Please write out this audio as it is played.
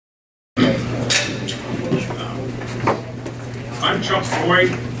I'm Chuck Boyd,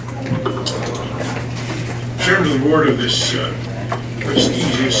 Chairman of the Board of this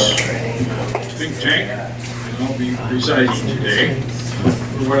prestigious think tank, and I'll be presiding today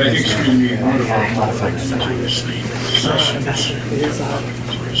for what I think is going to be one of our more interesting sessions.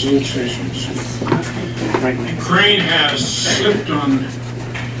 Ukraine has slipped on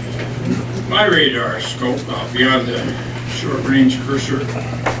my radar scope beyond the short-range cursor.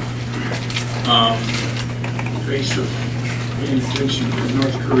 Face of paying attention to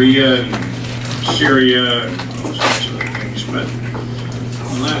North Korea and Syria and all sorts of other things, but in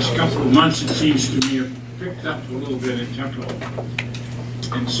the last couple of months it seems to me have picked up a little bit in tempo.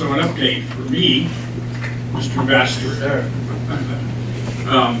 And so an update for me, Mr. Ambassador,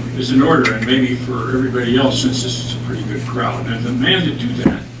 is in order, and maybe for everybody else, since this is a pretty good crowd. And the man to do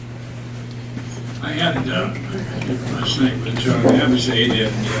that, I had last night with John Ambassador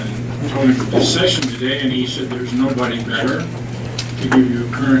and told him for this session today, and he said there's nobody better to give you a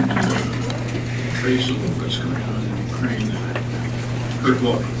current appraisal of what's going on in Ukraine than Kurt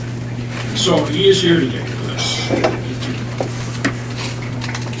Volker. And so he is here today with us.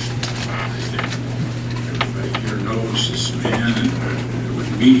 Everybody here knows this man, and it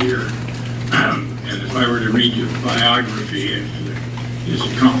wouldn't be here. And if I were to read you a biography of his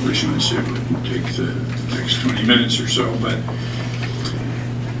accomplishments, it would take the next 20 minutes or so, but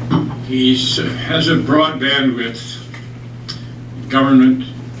he has a broad bandwidth: government,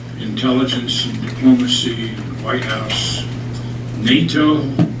 intelligence, and diplomacy, the White House, NATO,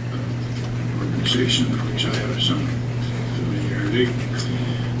 organization with which I have some familiarity,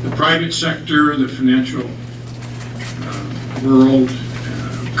 the private sector, the financial world,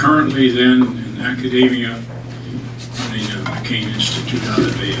 currently then in academia, running the McCain Institute out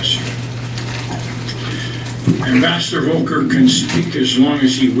of ASU. Ambassador Volker can speak as long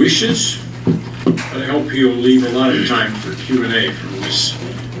as he wishes, but I hope he'll leave a lot of time for Q&A from this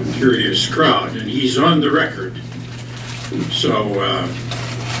curious crowd, and he's on the record, so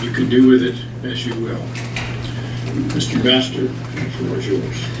you can do with it as you will. Mr. Ambassador, the floor is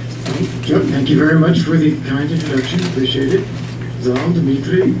yours. Chuck, thank you very much for the kind introduction. Appreciate it. Zal,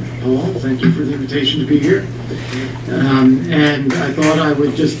 Dimitri, Paul, thank you for the invitation to be here. And I thought I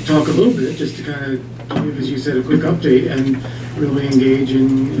would just talk a little bit, just to kind of give, as you said, a quick update and really engage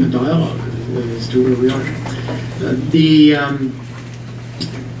in a dialogue as to where we are.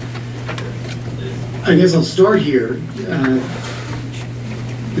 I guess I'll start here.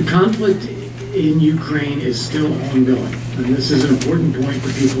 The conflict in Ukraine is still ongoing, and this is an important point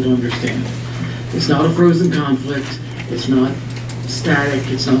for people to understand. It's not a frozen conflict. It's not static.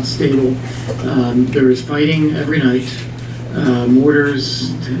 It's not stable. There is fighting every night.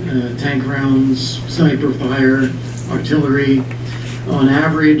 Mortars, tank rounds, sniper fire, artillery. On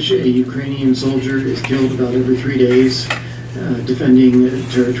average, a Ukrainian soldier is killed about every 3 days defending the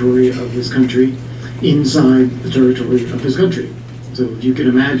territory of this country, inside the territory of his country. So if you can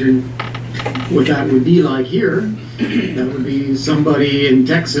imagine what that would be like here, that would be somebody in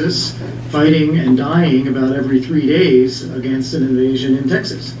Texas fighting and dying about every 3 days against an invasion in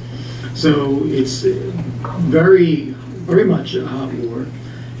Texas. So it's very, very much a hot war,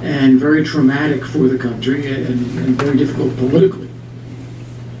 and very traumatic for the country, and very difficult politically.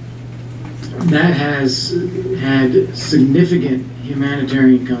 That has had significant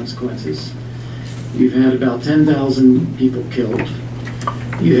humanitarian consequences. You've had about 10,000 people killed.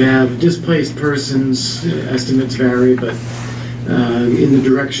 You have displaced persons, estimates vary, but in the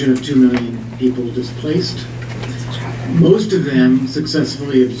direction of 2 million people displaced. Most of them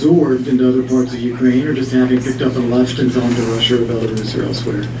successfully absorbed into other parts of Ukraine, or just having picked up and left and gone to Russia or Belarus or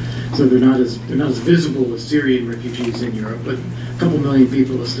elsewhere. So they're not as visible as Syrian refugees in Europe, but a couple million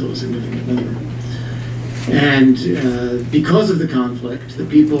people is still a significant number. And because of the conflict, the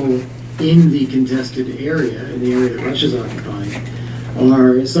people in the contested area, in the area that Russia's occupying,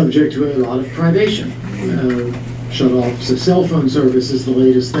 are subject to a lot of privation. Shut-offs of cell phone service is the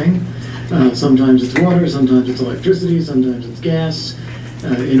latest thing. Sometimes it's water, sometimes it's electricity, sometimes it's gas.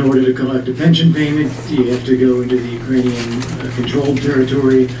 In order to collect a pension payment, you have to go into the Ukrainian controlled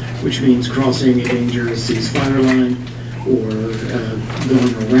territory, which means crossing a dangerous ceasefire line or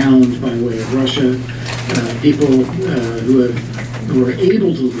going around by way of Russia. People who are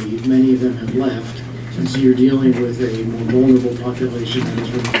able to leave, many of them have left, and so you're dealing with a more vulnerable population that is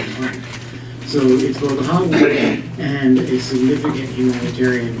remaining behind. So it's both a hot war and a significant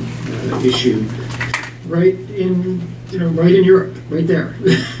humanitarian issue, right in Europe, right there.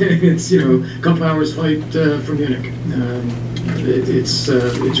 It's a couple hours flight from Munich. It's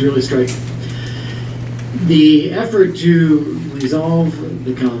really striking. The effort to resolve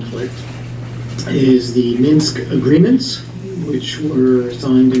the conflict is the Minsk agreements, which were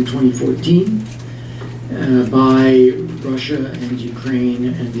signed in 2014 by Russia and Ukraine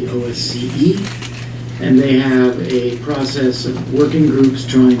and the OSCE. And they have a process of working groups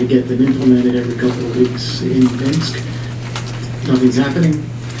trying to get them implemented every couple of weeks in Minsk. Nothing's happening.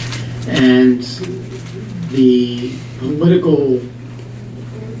 And the political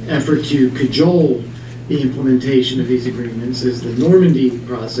effort to cajole the implementation of these agreements is the Normandy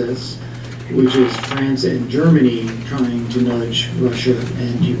process, which is France and Germany trying to nudge Russia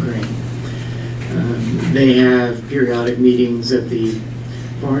and Ukraine. They have periodic meetings at the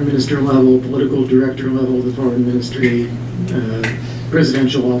foreign minister level, political director level of the foreign ministry,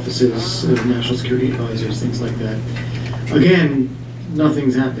 presidential offices, national security advisors, things like that. Again,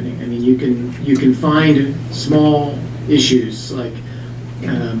 nothing's happening. I mean, you can find small issues like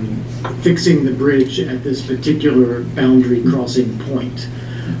fixing the bridge at this particular boundary crossing point,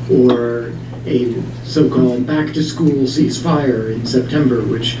 or a so-called back-to-school ceasefire in September,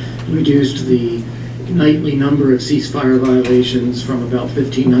 which reduced the nightly number of ceasefire violations from about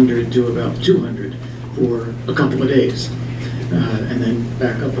 1,500 to about 200 for a couple of days, and then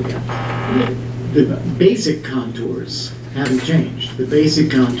back up again. The basic contours haven't changed. The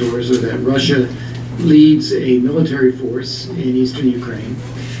basic contours are that Russia leads a military force in eastern Ukraine,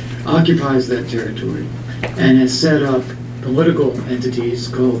 occupies that territory, and has set up political entities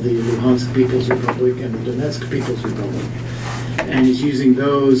called the Luhansk People's Republic and the Donetsk People's Republic, and is using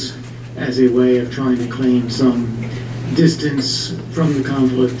those as a way of trying to claim some distance from the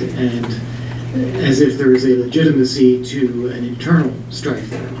conflict, and as if there is a legitimacy to an internal strife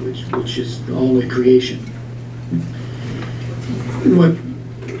there, which is all a creation. What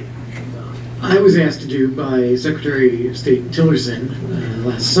I was asked to do by Secretary of State Tillerson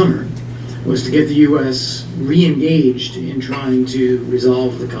last summer was to get the U.S. re-engaged in trying to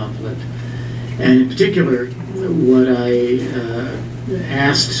resolve the conflict. And in particular, what I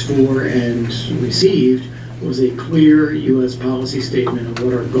asked for and received was a clear U.S. policy statement of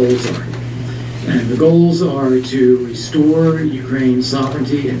what our goals are. And the goals are to restore Ukraine's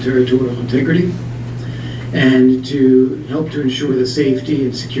sovereignty and territorial integrity, and to help to ensure the safety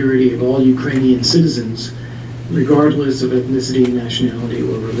and security of all Ukrainian citizens, regardless of ethnicity, nationality,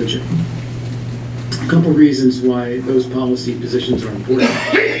 or religion. A couple reasons why those policy positions are important.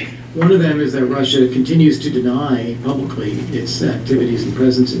 One of them is that Russia continues to deny publicly its activities and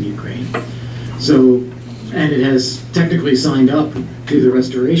presence in Ukraine. And it has technically signed up to the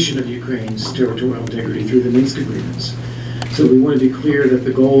restoration of Ukraine's territorial integrity through the Minsk agreements. So we want to be clear that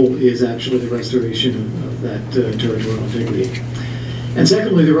the goal is actually the restoration of that territorial integrity. And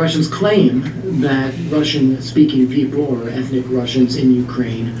secondly, the Russians claim that Russian-speaking people or ethnic Russians in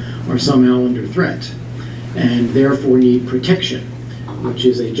Ukraine are somehow under threat and therefore need protection, which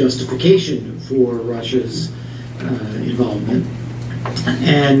is a justification for Russia's involvement.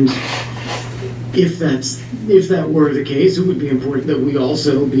 And if that were the case, it would be important that we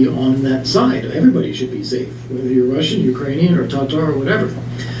also be on that side. Everybody should be safe, whether you're Russian, Ukrainian, or Tatar, or whatever.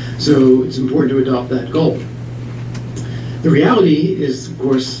 So it's important to adopt that goal. The reality is, of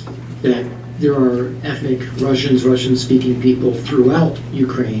course, that there are ethnic Russians, Russian-speaking people throughout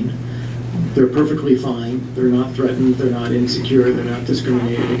Ukraine. They're perfectly fine. They're not threatened. They're not insecure. They're not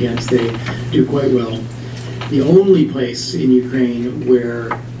discriminated against. They do quite well. The only place in Ukraine where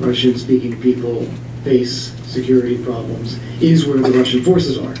Russian-speaking people face security problems is where the Russian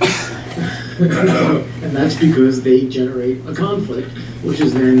forces are. And that's because they generate a conflict, which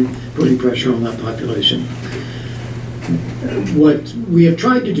is then putting pressure on that population. What we have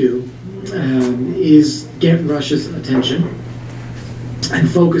tried to do is get Russia's attention and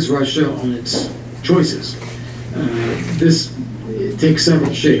focus Russia on its choices. This takes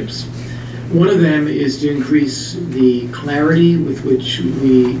several shapes. One of them is to increase the clarity with which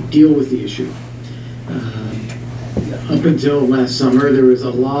we deal with the issue. Up until last summer, there was a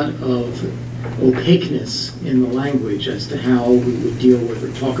lot of opaqueness in the language as to how we would deal with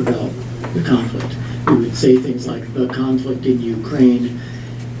or talk about the conflict. We would say things like the conflict in Ukraine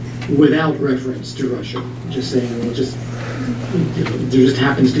without reference to Russia, just saying, well, there just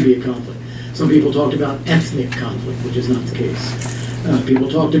happens to be a conflict. Some people talked about ethnic conflict, which is not the case. People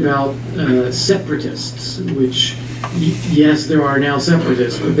talked about separatists, which, yes, there are now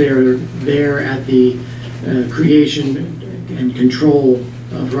separatists, but they are there at the creation and control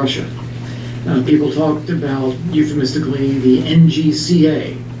of Russia. People talked about, euphemistically, the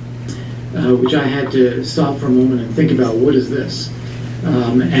NGCA, which I had to stop for a moment and think about, what is this?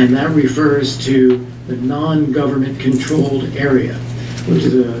 And that refers to the non-government controlled area, which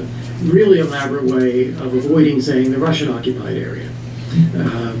is a really elaborate way of avoiding saying the Russian occupied area.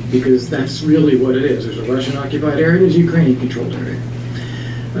 because that's really what it is. There's a Russian-occupied area and there's a Ukrainian-controlled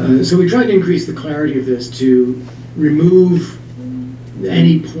area. So we tried to increase the clarity of this to remove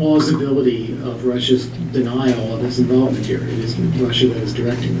any plausibility of Russia's denial of its involvement here. It is Russia that is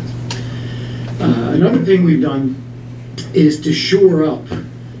directing this. Another thing we've done is to shore up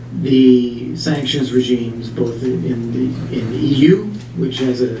the sanctions regimes, both in the EU, which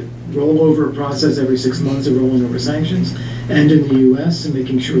has a rollover process every 6 months of rolling over sanctions, and in the US, and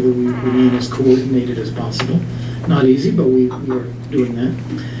making sure that we remain as coordinated as possible. Not easy, but we are doing that.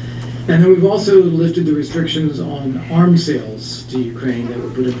 And then we've also lifted the restrictions on arms sales to Ukraine that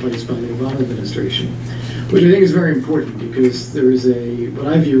were put in place by the Obama administration, which I think is very important because there is what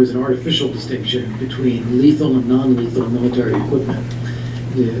I view as an artificial distinction between lethal and non-lethal military equipment.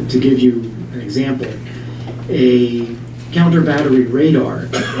 To give you an example, a counter-battery radar,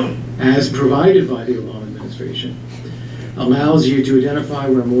 as provided by the Obama administration, allows you to identify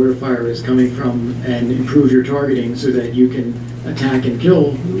where mortar fire is coming from and improve your targeting so that you can attack and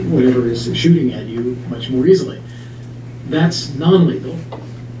kill whatever is shooting at you much more easily. That's non-lethal.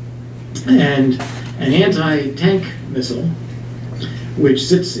 And an anti-tank missile, which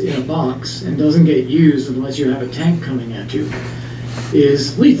sits in a box and doesn't get used unless you have a tank coming at you,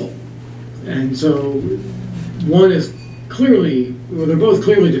 is lethal. And so one is clearly, well, they're both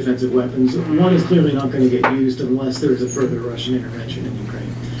clearly defensive weapons. One is clearly not going to get used unless there's a further Russian intervention in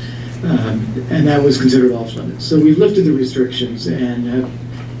Ukraine. And that was considered off limits. So we've lifted the restrictions and have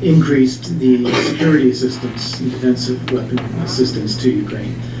increased the security assistance and defensive weapon assistance to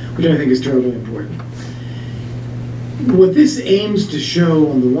Ukraine, which I think is terribly important. What this aims to show,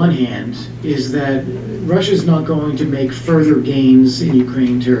 on the one hand, is that Russia's not going to make further gains in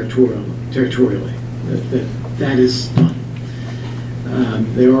Ukraine territorially. That is done.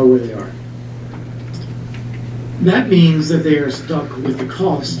 They are where they are. That means that they are stuck with the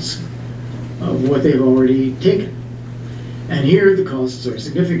costs of what they've already taken. And here the costs are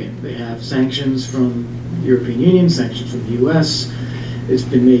significant. They have sanctions from the European Union, sanctions from the US. It's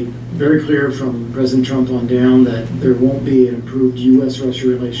been made very clear from President Trump on down that there won't be an improved US-Russia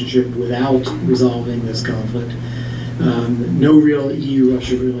relationship without resolving this conflict. No real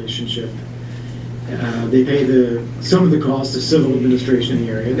EU-Russia relationship. They pay some of the cost of civil administration in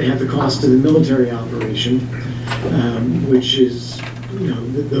the area. They have the cost of the military operation, which is,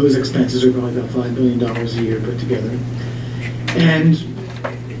 those expenses are probably about $5 billion a year put together. And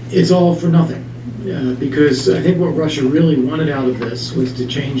it's all for nothing. Because I think what Russia really wanted out of this was to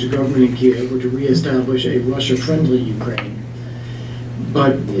change the government in Kiev or to reestablish a Russia-friendly Ukraine.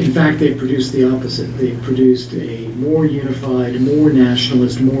 But in fact, they produced the opposite. They produced a more unified, more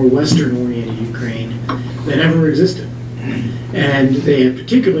nationalist, more Western-oriented Ukraine than ever existed. And they have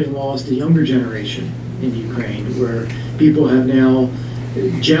particularly lost a younger generation in Ukraine, where people have now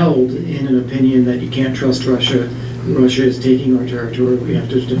gelled in an opinion that you can't trust Russia. Russia is taking our territory, we have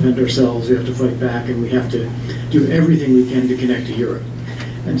to defend ourselves, we have to fight back, and we have to do everything we can to connect to Europe.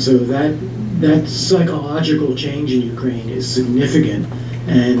 And so that psychological change in Ukraine is significant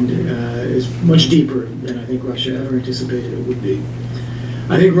and is much deeper than I think Russia ever anticipated it would be.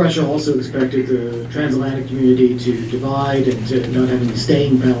 I think Russia also expected the transatlantic community to divide and to not have any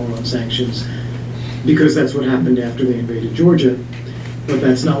staying power on sanctions, because that's what happened after they invaded Georgia. But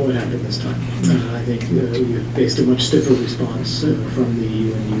that's not what happened this time. I think we faced a much stiffer response from the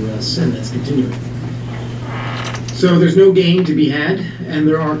EU and the US, and that's continuing. So there's no gain to be had, and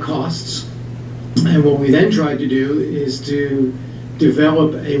there are costs. And what we then tried to do is to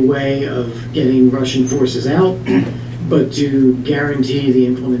develop a way of getting Russian forces out, but to guarantee the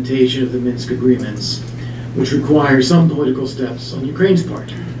implementation of the Minsk agreements, which require some political steps on Ukraine's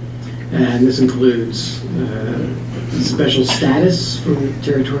part. And this includes special status for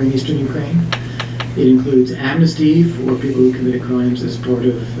territory in eastern Ukraine. It includes amnesty for people who committed crimes as part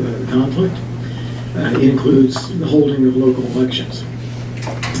of the conflict. It includes the holding of local elections.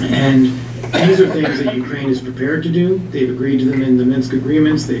 And these are things that Ukraine is prepared to do. They've agreed to them in the Minsk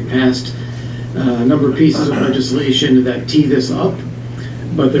agreements. They've passed a number of pieces of legislation that tee this up,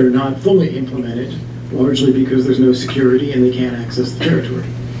 but they're not fully implemented, largely because there's no security and they can't access the territory.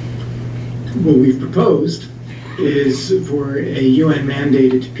 What we've proposed is for a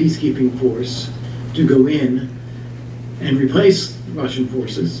UN-mandated peacekeeping force to go in and replace Russian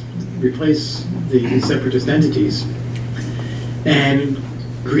forces, replace the separatist entities, and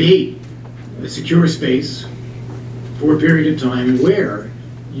create a secure space for a period of time where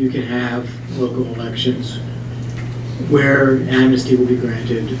you can have local elections, where amnesty will be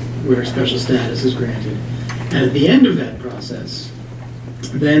granted, where special status is granted. And at the end of that process,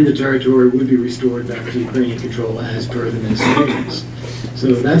 then the territory would be restored back to Ukrainian control as per the Minsk agreements.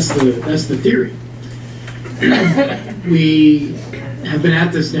 So that's the theory. We have been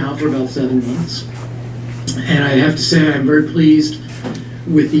at this now for about 7 months, and I have to say I'm very pleased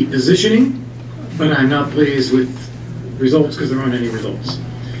with the positioning, but I'm not pleased with results because there aren't any results.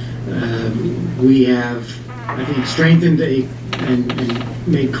 We have, I think, strengthened and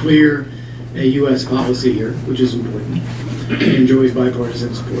made clear a U.S. policy here, which is important and enjoys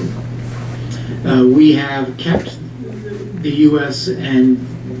bipartisan support. We have kept the U.S. and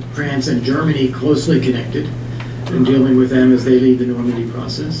France and Germany closely connected and dealing with them as they lead the Normandy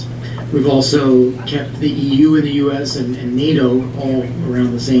process. We've also kept the EU and the US and NATO all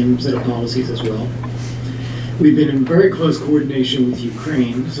around the same set of policies as well. We've been in very close coordination with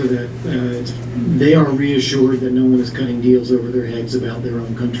Ukraine so that they are reassured that no one is cutting deals over their heads about their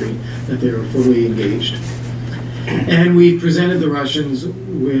own country, that they are fully engaged. And we presented the Russians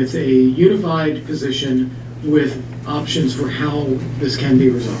with a unified position with options for how this can be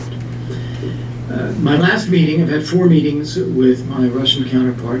resolved. My last meeting, I've had 4 meetings with my Russian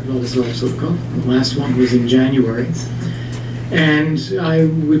counterpart, the last one was in January, and I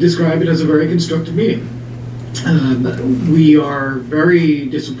would describe it as a very constructive meeting. We are very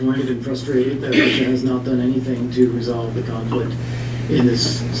disappointed and frustrated that Russia has not done anything to resolve the conflict in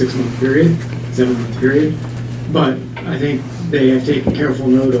this 6-month period, 7-month period, but I think they have taken careful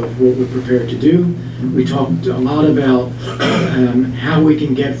note of what we're prepared to do. We talked a lot about how we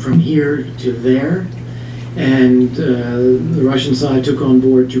can get from here to there, and the Russian side took on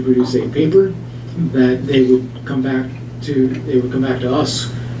board to produce a paper that they would come back to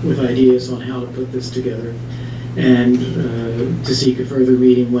us with ideas on how to put this together, and to seek a further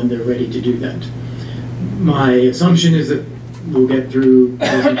meeting when they're ready to do that. My assumption is that we'll get through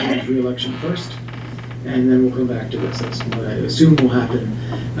President Trump's re-election first, and then we'll come back to this. That's what I assume will happen.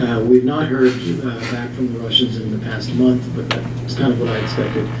 We've not heard back from the Russians in the past month, but that's kind of what I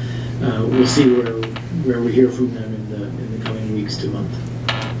expected. We'll see where we hear from them in the coming weeks to month.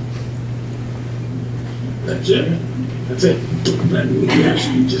 That's it. That's it. Let me ask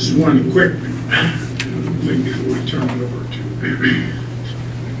you just one quick thing before we turn it over to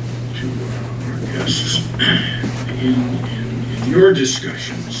our guests. In your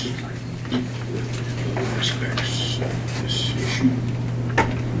discussions with other aspects of this issue,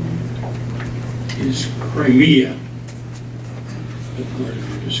 is Crimea a part of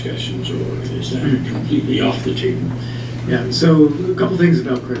your discussions, or is that completely off the table? Yeah, so a couple things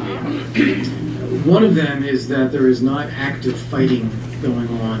about Crimea. One of them is that there is not active fighting going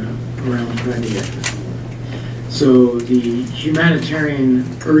on around Crimea. So the humanitarian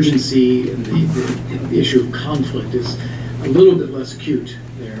urgency and the issue of conflict is a little bit less acute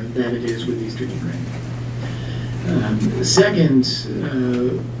there than it is with Eastern Ukraine. Second,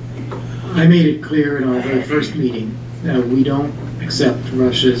 I made it clear in our very first meeting that we don't accept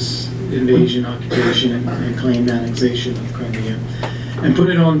Russia's invasion, occupation, and claimed annexation of Crimea. And put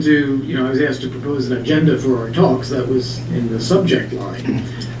it on to, I was asked to propose an agenda for our talks that was in the subject line,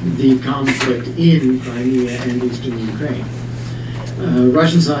 the conflict in Crimea and Eastern Ukraine.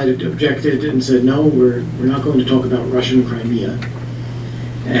 Russian side objected and said, no, we're not going to talk about Russian Crimea.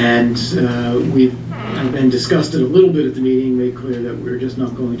 And we've then discussed it a little bit at the meeting, made clear that we're just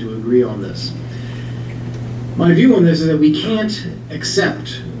not going to agree on this. My view on this is that we can't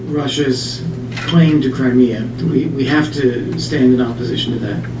accept Russia's claim to Crimea. We have to stand in opposition to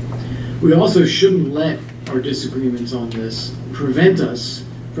that. We also shouldn't let our disagreements on this prevent us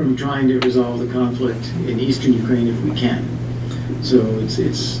from trying to resolve the conflict in Eastern Ukraine if we can. So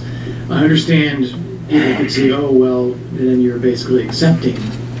I understand people could say, oh, well, then you're basically accepting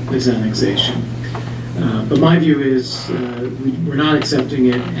this annexation. But my view is we're not accepting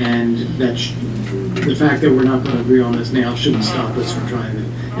it, and that the fact that we're not going to agree on this now shouldn't stop us from trying to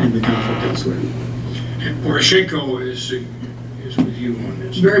end the conflict elsewhere. And Poroshenko is with you on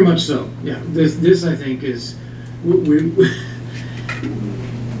this. Very much so. Yeah. This I think is no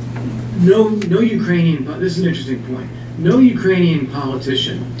Ukrainian. This is an interesting point. No Ukrainian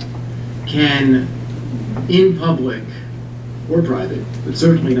politician can, in public or private, but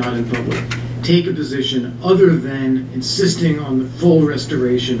certainly not in public, take a position other than insisting on the full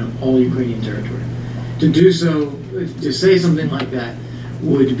restoration of all Ukrainian territory. To do so, to say something like that,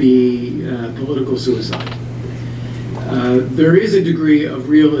 would be political suicide. There is a degree of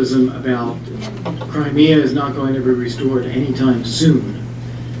realism about Crimea is not going to be restored anytime soon,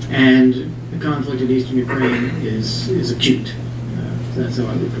 and the conflict in Eastern Ukraine is acute. That's how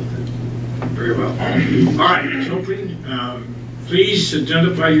I would put that. Very well. All right, Sophie, please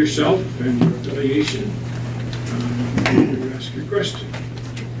identify yourself and your affiliation. Ask your question.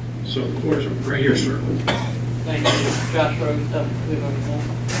 So the floor is right here, sir. Thank you. Josh Rogan, WWL.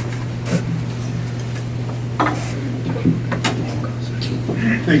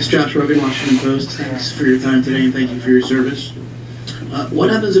 Thanks, Josh Rogan, Washington Post. Thanks for your time today, and thank you for your service. What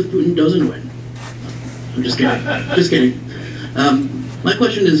happens if Putin doesn't win? I'm just kidding. Just kidding. My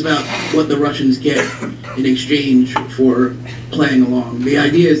question is about what the Russians get in exchange for playing along. The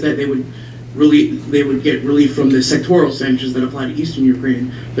idea is that they would get relief from the sectoral sanctions that apply to eastern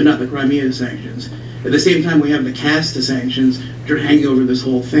Ukraine, but not the Crimea sanctions. At the same time, we have the CASTA sanctions which are hanging over this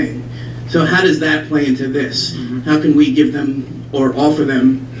whole thing. So how does that play into this? How can we give them or offer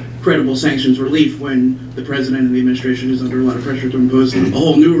them credible sanctions relief when the president and the administration is under a lot of pressure to impose a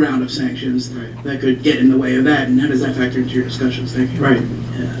whole new round of sanctions that could get in the way of that? And how does that factor into your discussions? Thank you. Right.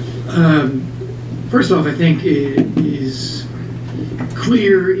 First off, I think it is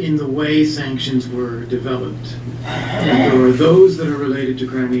clear in the way sanctions were developed. There are those that are related to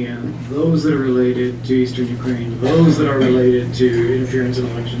Crimea, those that are related to eastern Ukraine, those that are related to interference in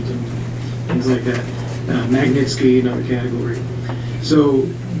elections and things like that. Magnitsky, another category. So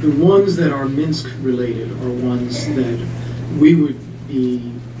the ones that are Minsk related are ones that we would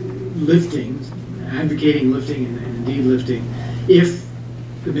be lifting, advocating lifting and indeed lifting, if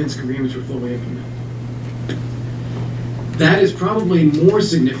the Minsk agreements were fully implemented. That is probably more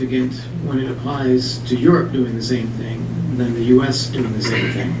significant when it applies to Europe doing the same thing than the US doing the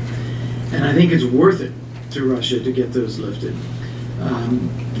same thing. And I think it's worth it to Russia to get those lifted.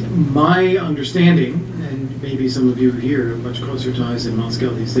 My understanding, and maybe some of you here have much closer ties in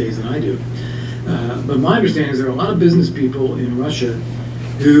Moscow these days than I do, but my understanding is there are a lot of business people in Russia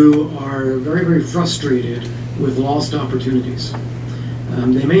who are very, very frustrated with lost opportunities.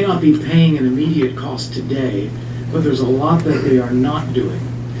 They may not be paying an immediate cost today, but there's a lot that they are not doing.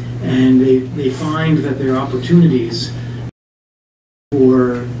 And they find that their opportunities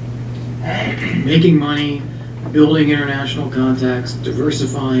for making money, building international contacts,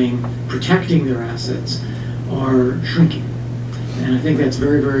 diversifying, protecting their assets are shrinking. And I think that's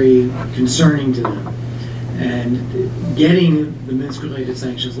very, very concerning to them. And getting the Minsk-related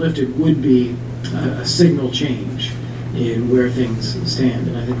sanctions lifted would be a signal change in where things stand,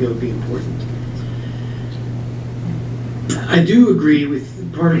 and I think that would be important. I do agree with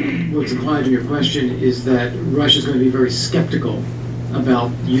part of what's implied in your question is that Russia's going to be very skeptical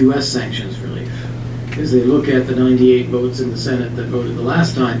about U.S. sanctions relief, as they look at the 98 votes in the Senate that voted the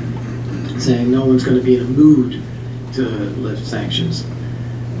last time, saying no one's going to be in a mood to lift sanctions.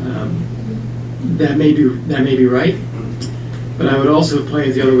 That may be right, but I would also play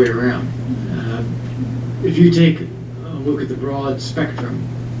it the other way around. If you take a look at the broad spectrum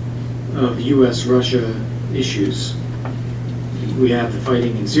of U.S.-Russia issues, we have the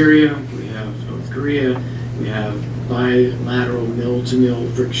fighting in Syria, we have North Korea, we have bilateral mill-to-mill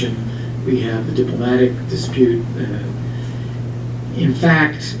friction, we have the diplomatic dispute. In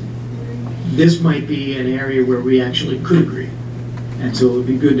fact, this might be an area where we actually could agree, and so it would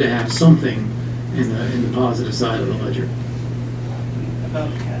be good to have something in the positive side of the ledger.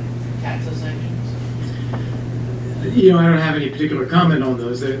 About CASTA sanctions? You know, I don't have any particular comment on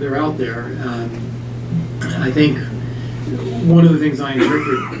those. They're out there. I think one of the things I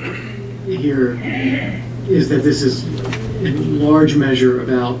interpret here is that this is in large measure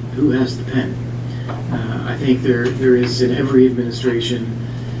about who has the pen. I think there is in every administration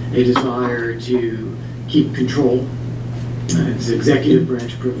a desire to keep control. It's executive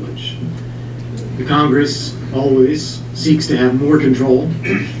branch privilege. The Congress always seeks to have more control,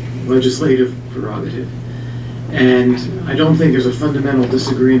 legislative prerogative. And I don't think there's a fundamental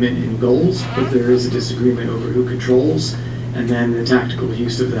disagreement in goals, but there is a disagreement over who controls, and then the tactical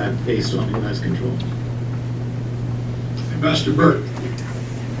use of that based on who has control. Ambassador Kurt.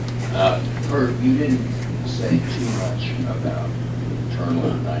 Kurt, you didn't say too much about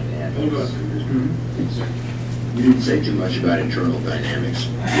internal dynamics. Hold on. You didn't say too much about internal dynamics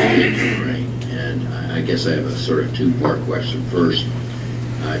in Ukraine, and I guess I have a sort of two-part question. First,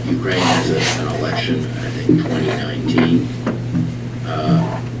 Ukraine has an election, I think 2019.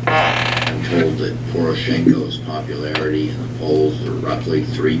 I'm told that Poroshenko's popularity in the polls are roughly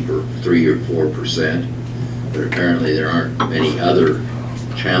 3 or 4%, but apparently there aren't many other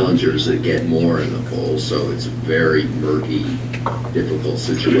challengers that get more in the polls, so it's a very murky, difficult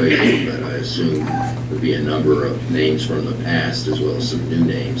situation, but I assume there'll be a number of names from the past as well as some new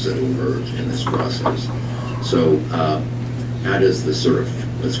names that will emerge in this process. So how does the sort of,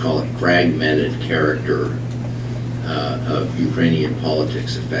 let's call it fragmented character of Ukrainian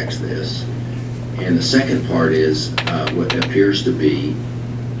politics affects this? And the second part is what appears to be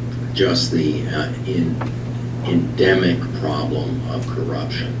just the endemic problem of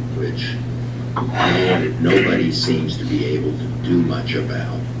corruption. which nobody seems to be able to do much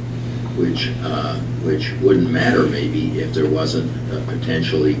about, which wouldn't matter maybe if there wasn't a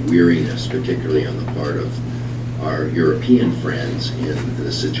potentially weariness, particularly on the part of our European friends in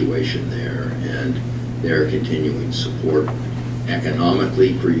the situation there, and their continuing support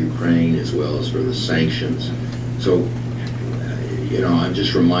economically for Ukraine as well as for the sanctions. So, I'm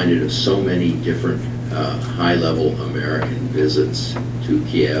just reminded of so many different high-level American visits to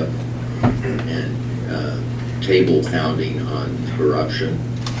Kiev and table pounding on corruption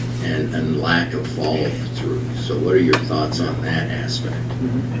and lack of follow-through. So what are your thoughts on that aspect?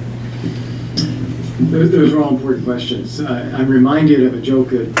 Those are all important questions. I'm reminded of a joke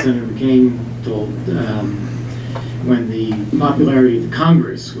that Senator McCain told when the popularity of the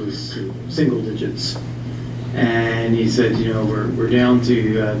Congress was single digits. And he said, we're down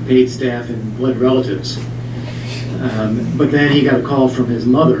to paid staff and blood relatives. But then he got a call from his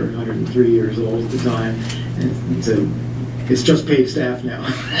mother, 103 years old at the time, and he said, it's just paid staff now.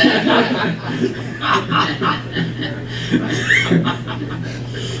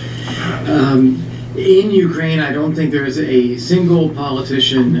 In Ukraine, I don't think there is a single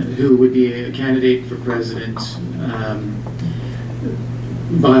politician who would be a candidate for president,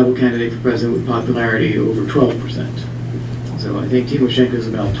 viable candidate for president with popularity over 12%. So I think Timoshenko's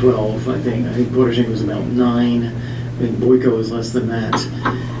about 12. I think Poroshenko's about 9. I think Boyko is less than that.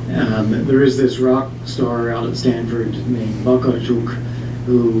 There is this rock star out at Stanford named Bakarchuk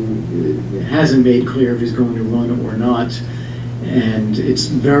who hasn't made clear if he's going to run or not, and it's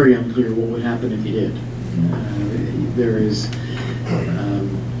very unclear what would happen if he did. There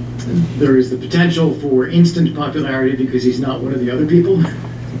is the potential for instant popularity because he's not one of the other people,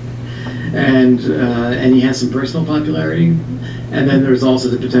 and he has some personal popularity. And then there's also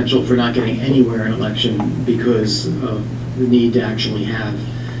the potential for not getting anywhere in an election because of the need to actually have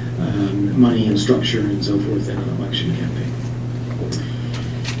money and structure and so forth in an election campaign.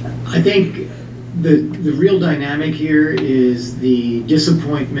 I think the real dynamic here is the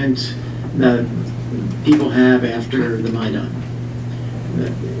disappointment that people have after the Maidan.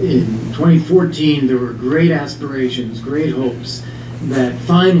 In 2014, there were great aspirations, great hopes that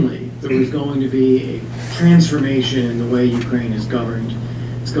finally there was going to be a transformation in the way Ukraine is governed.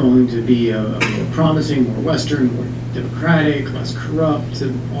 It's going to be a more promising, more Western, more democratic, less corrupt,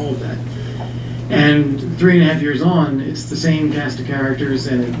 and all of that. And 3.5 years on, it's the same cast of characters,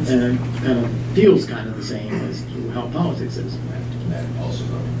 and it kind of feels kind of the same as how politics is. That also,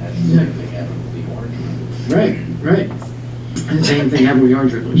 that's the same thing happened with the Orange Revolution. Right. And the same thing happened with the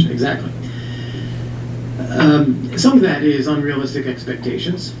Orange Revolution, exactly. Some of that is unrealistic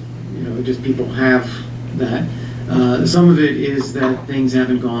expectations. Just people have that. Some of it is that things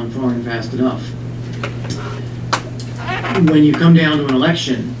haven't gone far and fast enough. When you come down to an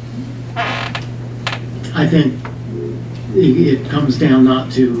election, I think it comes down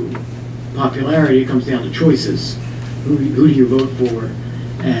not to popularity, it comes down to choices. Who do you vote for?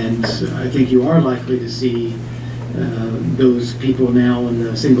 And I think you are likely to see those people now in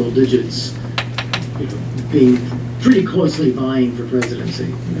the single digits being pretty closely vying for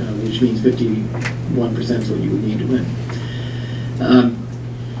presidency, which means 51% is what you would need to win.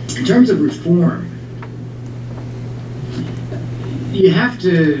 In terms of reform, you have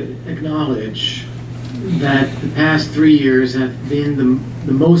to acknowledge that the past 3 years have been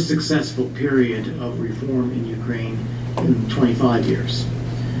the most successful period of reform in Ukraine in 25 years.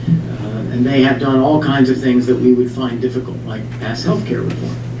 And they have done all kinds of things that we would find difficult, like pass healthcare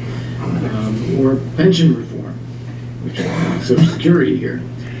reform, or pension reform, which is Social Security here,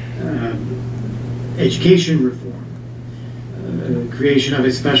 education reform, creation of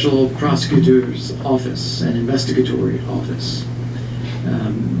a special prosecutor's office, an investigatory office.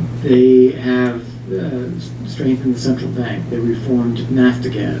 They have strengthened the central bank. They reformed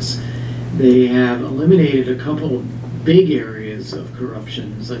NAFTA. They have eliminated a couple of big areas of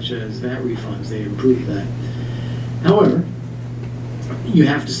corruption, such as VAT refunds. They improved that. However, you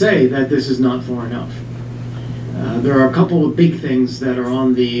have to say that this is not far enough. There are a couple of big things that are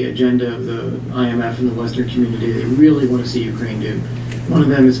on the agenda of the IMF and the Western community they really want to see Ukraine do. One of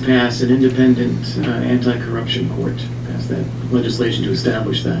them is pass an independent anti-corruption court, pass that legislation to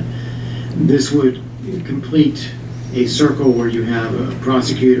establish that. This would complete a circle where you have a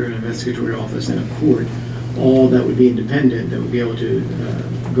prosecutor, an investigatory office, and a court, all that would be independent, that would be able to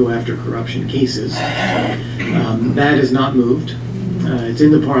go after corruption cases. That is not moved. It's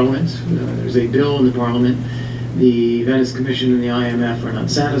in the parliament. There's a bill in the parliament. The Venice Commission and the IMF are not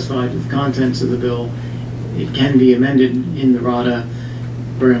satisfied with the contents of the bill. It can be amended in the Rada.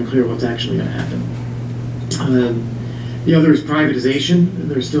 Very unclear what's actually going to happen. The other is privatization.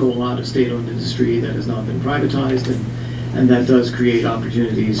 There's still a lot of state-owned industry that has not been privatized, and that does create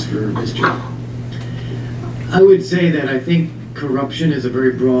opportunities for mischief. I would say that I think corruption is a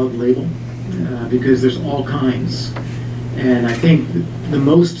very broad label because there's all kinds. And I think the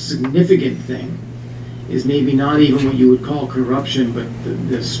most significant thing is maybe not even what you would call corruption, but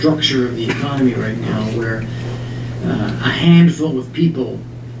the structure of the economy right now, where a handful of people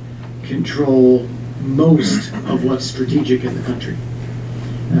control most of what's strategic in the country.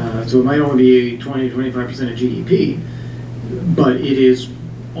 So it might only be 20 to 25% of GDP, but it is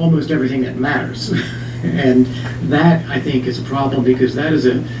almost everything that matters. And that, I think, is a problem because that is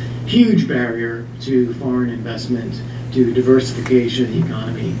a huge barrier to foreign investment, to diversification of the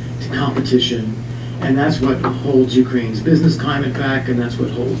economy, to competition. And that's what holds Ukraine's business climate back, and that's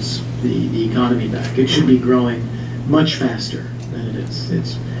what holds the economy back. It should be growing much faster than it is.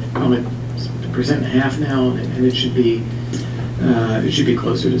 It's probably 1.5% now, and it should be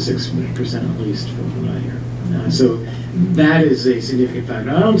closer to 6% at least from what I hear. So that is a significant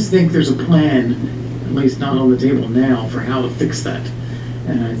factor. I don't think there's a plan, at least not on the table now, for how to fix that.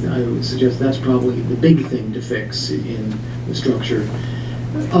 And I would suggest that's probably the big thing to fix in the structure.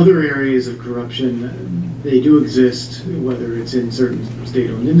 Other areas of corruption, they do exist, whether it's in certain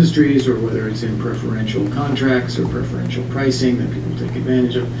state-owned industries or whether it's in preferential contracts or preferential pricing that people take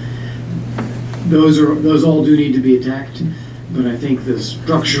advantage of. Those all do need to be attacked, but I think the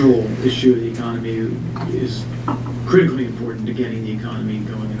structural issue of the economy is critically important to getting the economy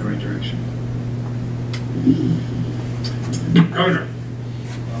going in the right direction. Governor.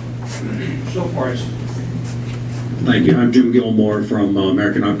 So far, it's Thank you. I'm Jim Gilmore from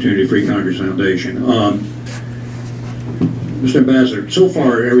American Opportunity Free Congress Foundation. Mr. Ambassador, so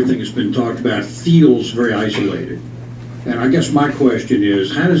far everything that's been talked about feels very isolated. And I guess my question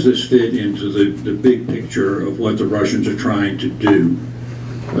is, how does this fit into the big picture of what the Russians are trying to do?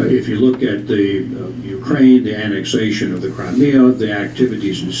 If you look at the Ukraine, the annexation of the Crimea, the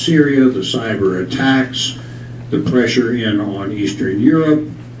activities in Syria, the cyber attacks, the pressure in on Eastern Europe,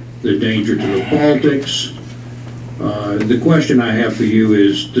 the danger to the Baltics. The question I have for you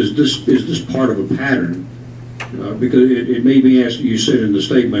is this part of a pattern? Because it made me ask, you said in the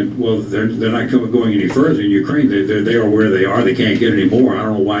statement, well, they're not going any further in Ukraine. They are where they are. They can't get any more. I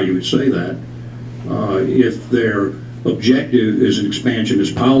don't know why you would say that. If their objective is an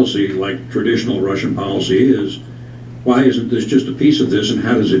expansionist policy, like traditional Russian policy is, why isn't this just a piece of this, and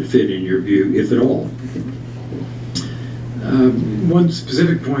how does it fit in your view, if at all? One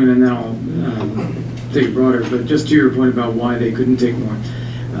specific point, and then I'll take it broader, but just to your point about why they couldn't take more.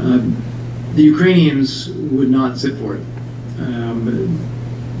 The Ukrainians would not sit for it.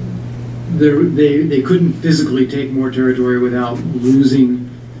 They couldn't physically take more territory without losing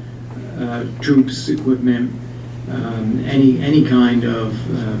troops, equipment, any kind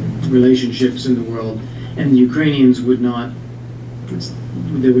of relationships in the world, and the Ukrainians would not.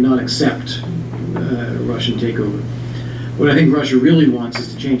 They would not accept a Russian takeover. What I think Russia really wants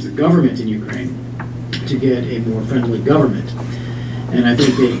is to change the government in Ukraine to get a more friendly government. And I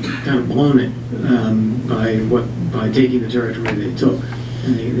think they've kind of blown it by taking the territory they took.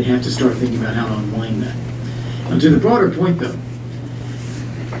 And they have to start thinking about how to unwind that. Now, to the broader point, though,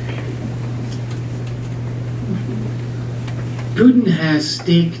 Putin has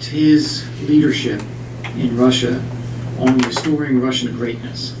staked his leadership in Russia on restoring Russian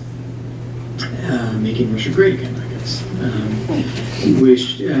greatness, making Russia great again, I guess,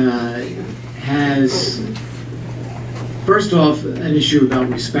 which has, first off, an issue about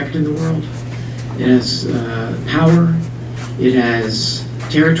respect in the world. It has power, it has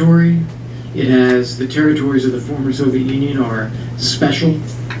territory, it has the territories of the former Soviet Union are special,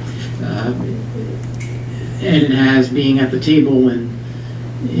 and it has being at the table in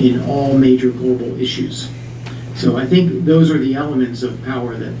all major global issues. So I think those are the elements of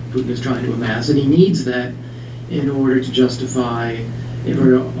power that Putin is trying to amass, and he needs that in order to justify a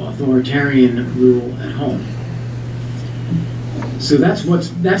very authoritarian rule at home. So that's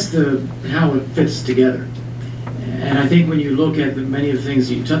how it fits together. And I think when you look at many of the things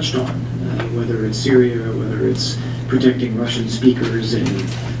you touched on, whether it's Syria, whether it's protecting Russian speakers in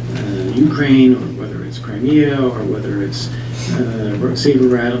Ukraine, or whether it's Crimea, or whether it's saber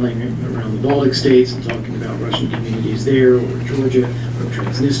rattling around the Baltic states and talking about Russian communities there, or Georgia, or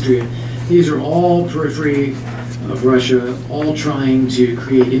Transnistria, these are all periphery of Russia, all trying to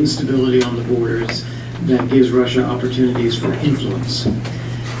create instability on the borders that gives Russia opportunities for influence.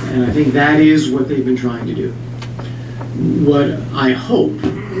 And I think that is what they've been trying to do. What I hope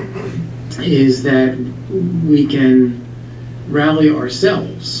is that we can rally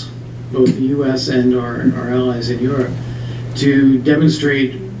ourselves, both the U.S. and our allies in Europe, to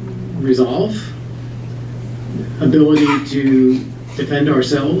demonstrate resolve, ability to defend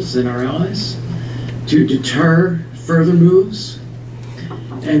ourselves and our allies, to deter further moves,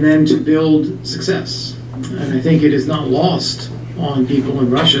 and then to build success. And I think it is not lost on people in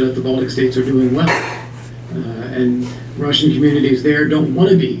Russia that the Baltic states are doing well. And Russian communities there don't want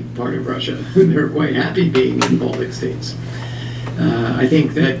to be part of Russia. They're quite happy being in the Baltic states. I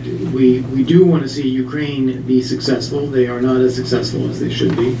think that we do want to see Ukraine be successful. They are not as successful as they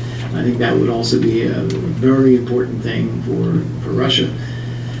should be. I think that would also be a very important thing for Russia.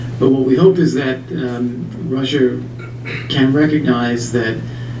 But what we hope is that Russia can recognize that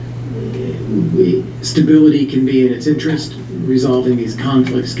stability can be in its interest, resolving these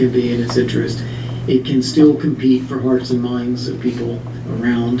conflicts can be in its interest. It can still compete for hearts and minds of people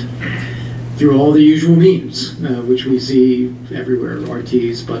around through all the usual means, which we see everywhere: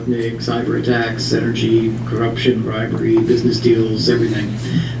 RT, Sputnik, cyber attacks, energy, corruption, bribery, business deals, everything.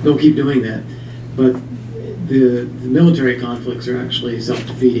 They'll keep doing that. But the military conflicts are actually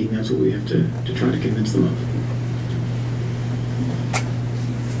self-defeating. That's what we have to try to convince them of.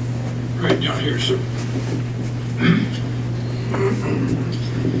 Right down here, sir.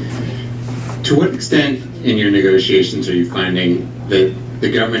 To what extent in your negotiations are you finding that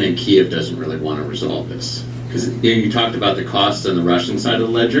the government in Kiev doesn't really want to resolve this? Because you talked about the costs on the Russian side of the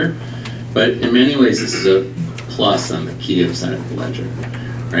ledger, but in many ways this is a plus on the Kiev side of the ledger,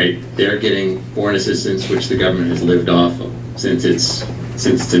 right? They're getting foreign assistance, which the government has lived off of since its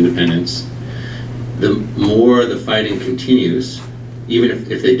independence. The more the fighting continues, even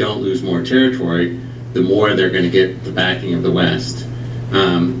if they don't lose more territory, the more they're going to get the backing of the West.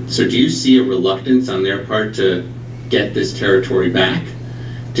 So do you see a reluctance on their part to get this territory back,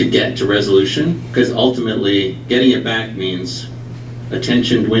 to get to resolution? Because ultimately, getting it back means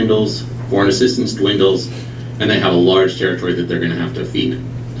attention dwindles, foreign assistance dwindles, and they have a large territory that they're going to have to feed.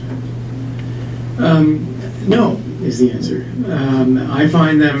 No, is the answer. I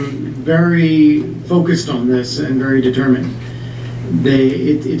find them very focused on this and very determined.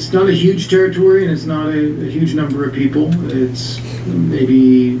 It's not a huge territory, and it's not a huge number of people. It's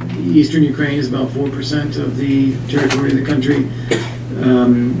maybe eastern Ukraine is about 4% of the territory of the country.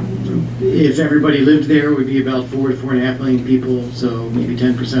 If everybody lived there, it would be about 4 to 4.5 million people, so maybe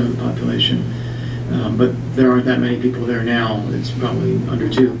 10% of the population. But there aren't that many people there now. It's probably under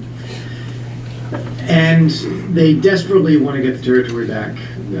 2. And they desperately want to get the territory back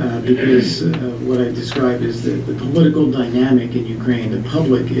because what I described is that the political dynamic in Ukraine, the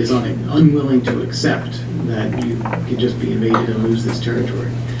public is unwilling to accept that you can just be invaded and lose this territory.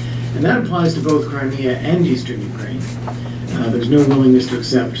 And that applies to both Crimea and eastern Ukraine. There's no willingness to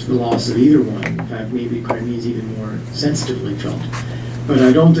accept the loss of either one. In fact, maybe Crimea is even more sensitively felt. But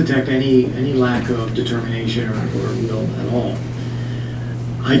I don't detect any lack of determination or will at all.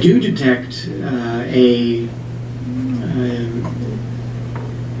 I do detect a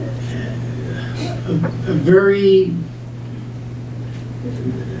very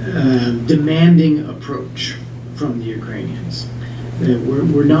demanding approach from the Ukrainians.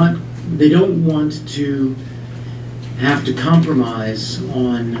 They don't want to have to compromise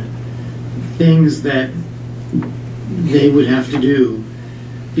on things that they would have to do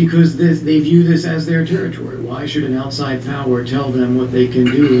because they view this as their territory. Why should an outside power tell them what they can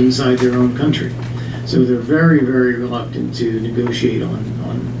do inside their own country? So they're very, very reluctant to negotiate on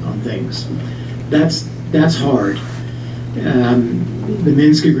things. That's hard. The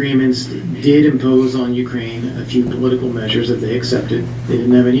Minsk agreements did impose on Ukraine a few political measures that they accepted. They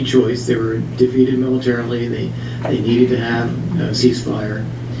didn't have any choice. They were defeated militarily. They needed to have a ceasefire.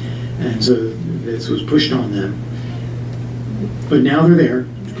 And so this was pushed on them. But now they're there,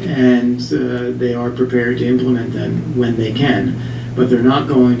 and they are prepared to implement them when they can. But they're not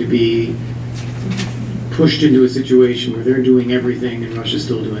going to be pushed into a situation where they're doing everything and Russia's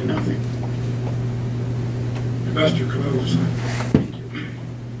still doing nothing. Ambassador Kurt Volker.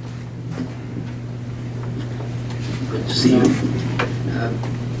 Good to see you.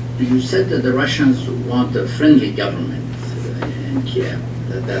 You said that the Russians want a friendly government in Kiev,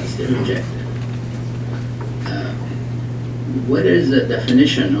 that's their objective. What is the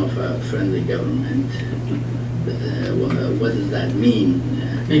definition of a friendly government? What does that mean?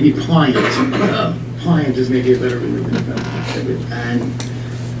 Maybe pliant. Pliant is maybe a better word than that. And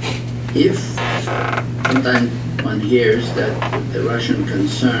if sometimes one hears that the Russian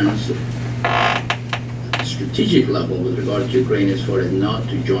concerns at the strategic level with regard to Ukraine is for it not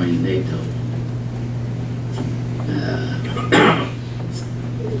to join NATO.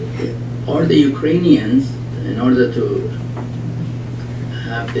 Are the Ukrainians, in order to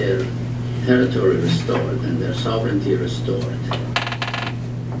have their territory restored and their sovereignty restored,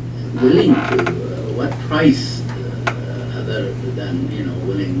 willing to, what price other than,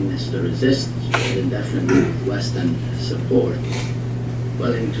 willingness to resist indefinitely Western support,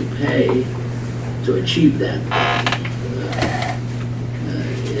 willing to pay to achieve that?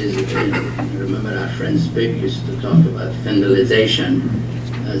 Remember our friend Spig used to talk about federalization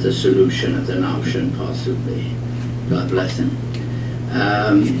as a solution, as an option possibly. God bless him.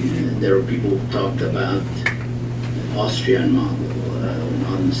 There are people who talked about the Austrian model,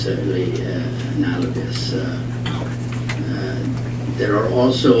 not necessarily analogous. There are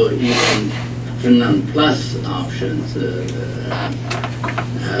also even Finland Plus options. Is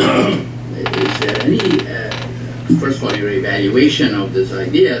there any, first of all, your evaluation of this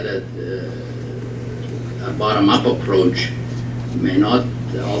idea that a bottom-up approach may not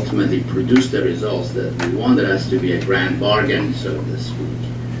ultimately produce the results that we want? It has to be a grand bargain, so to speak.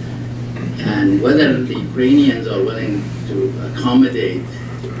 And whether the Ukrainians are willing to accommodate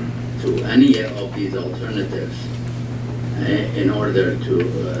to any of these alternatives in order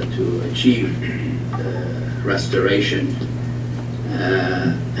to achieve restoration.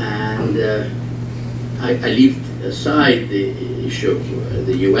 I leave aside the issue of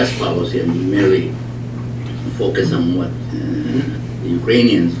the U.S. policy and merely focus on what the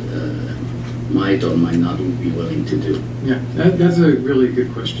Ukrainians might or might not be willing to do. Yeah, that's a really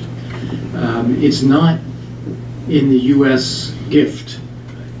good question. It's not in the U.S. gift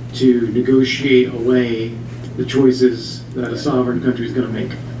to negotiate away the choices that a sovereign country is going to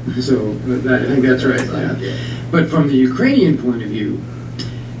make. So I think that's right. Yeah. But from the Ukrainian point of view,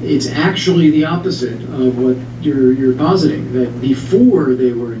 it's actually the opposite of what you're positing, that before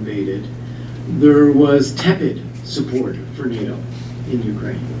they were invaded, there was tepid support for NATO in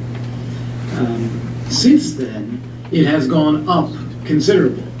Ukraine. Since then, it has gone up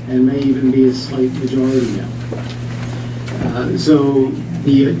considerably and may even be a slight majority now. So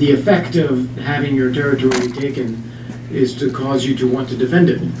the effect of having your territory taken is to cause you to want to defend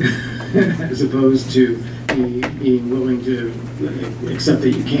it, as opposed to being willing to accept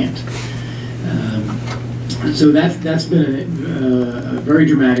that you can't. So that's been a very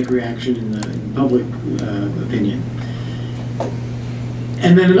dramatic reaction in the public opinion.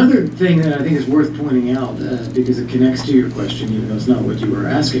 And then another thing that I think is worth pointing out, because it connects to your question, even though it's not what you were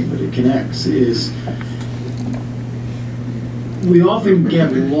asking, but it connects, is we often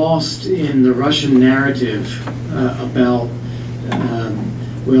get lost in the Russian narrative about,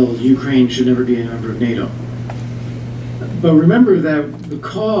 well, Ukraine should never be a member of NATO. But remember that the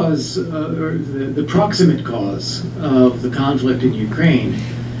cause, or the proximate cause of the conflict in Ukraine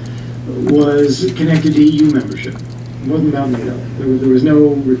was connected to EU membership. It wasn't about NATO. There was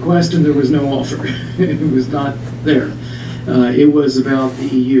no request and there was no offer. It was not there. It was about the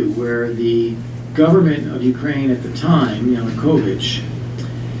EU, where the government of Ukraine at the time, Yanukovych,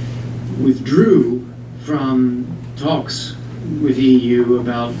 withdrew from talks with the EU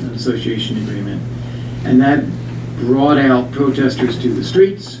about an association agreement. And that brought out protesters to the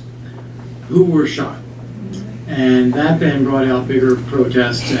streets who were shot. And that then brought out bigger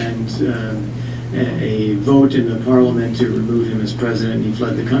protests and a vote in the parliament to remove him as president, and he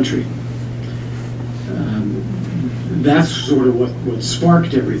fled the country. That's sort of what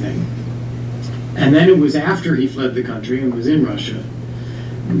sparked everything. And then it was after he fled the country and was in Russia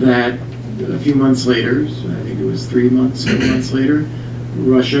that a few months later, I think it was 4 months later,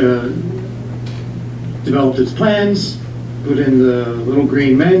 Russia developed its plans, put in the little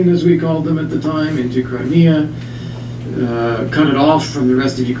green men, as we called them at the time, into Crimea, cut it off from the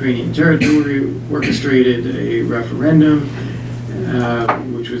rest of Ukrainian territory, orchestrated a referendum,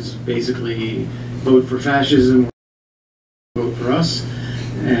 which was basically vote for fascism, vote for us.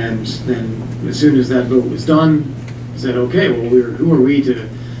 And then as soon as that vote was done, said, okay, well, who are we to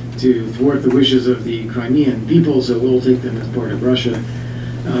thwart the wishes of the Crimean people, so we'll take them as part of Russia.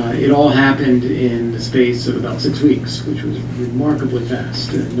 It all happened in the space of about 6 weeks, which was remarkably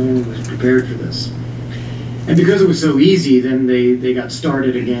fast. No one was prepared for this. And because it was so easy, then they got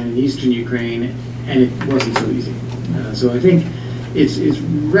started again in eastern Ukraine, and it wasn't so easy. So I think it's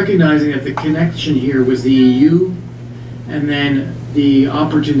recognizing that the connection here was the EU, and then the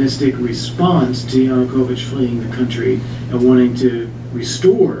opportunistic response to Yanukovych fleeing the country and wanting to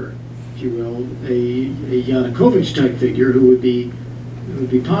restore, if you will, a Yanukovych-type figure who would be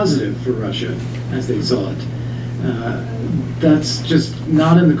positive for Russia as they saw it. That's just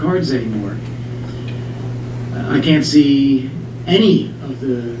not in the cards anymore. I can't see any of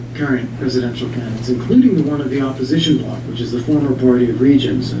the current presidential candidates, including the one of the opposition bloc, which is the former party of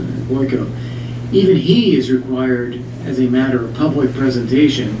regions, Boyko, even he is required, as a matter of public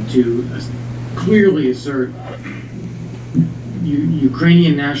presentation, to clearly assert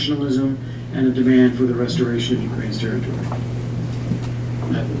Ukrainian nationalism and a demand for the restoration of Ukraine's territory.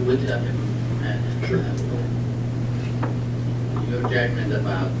 With your judgment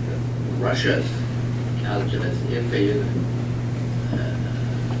about Russia's calculus, if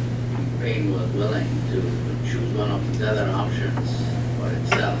Ukraine was willing to choose one of the other options for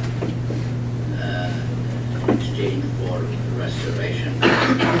itself in exchange for restoration,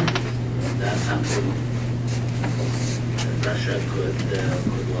 that's something that Russia could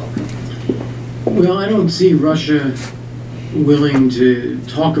welcome. Well, I don't see Russia willing to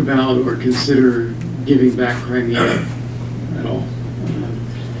talk about or consider giving back Crimea at all.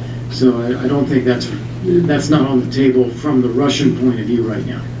 So I don't think that's not on the table from the Russian point of view right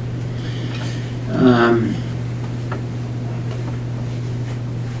now.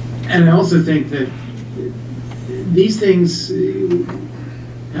 And I also think that these things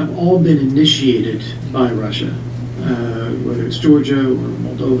have all been initiated by Russia, whether it's Georgia or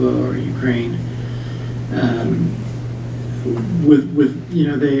Moldova or Ukraine. The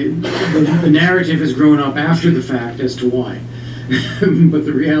narrative has grown up after the fact as to why, but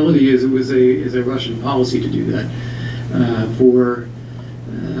the reality is it was a Russian policy to do that.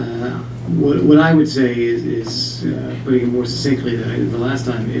 What I would say is putting it more succinctly than I did the last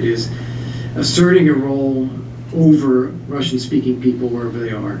time, it is asserting a role over Russian-speaking people wherever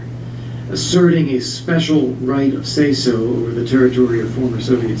they are, asserting a special right of say-so over the territory of former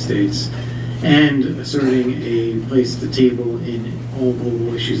Soviet states, and asserting a place at the table in all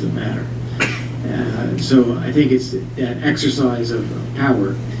global issues that matter. So I think it's that exercise of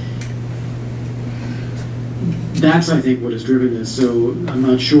power. That's, I think, what has driven this. So I'm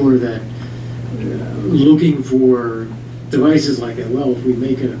not sure that looking for devices like that, well, if we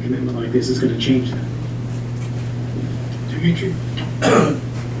make a commitment like this, it's going to change that. Dimitri? I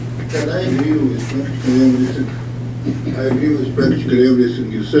agree with practically everything. I agree with practically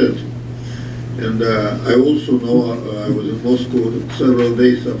everything you said. And I also know I was in Moscow several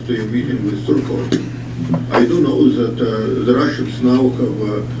days after your meeting with Surkov. I do know that the Russians now have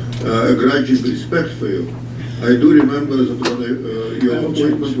a grudging respect for you. I do remember that when your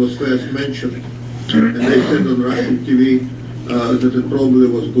appointment was first mentioned, and they said on Russian TV that it probably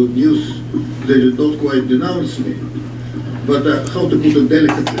was good news, they did not quite denounce me. But how to put it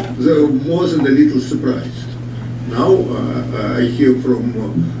delicately, they were more than a little surprised. Now I hear from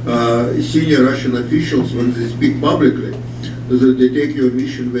senior Russian officials when they speak publicly that they take your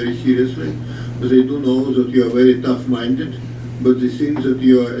mission very seriously. They do know that you are very tough-minded, but they think that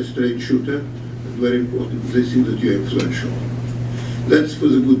you are a straight shooter, and very important, they think that you are influential. That's for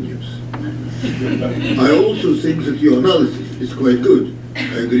the good news. I also think that your analysis is quite good.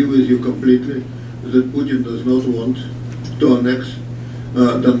 I agree with you completely that Putin does not want to annex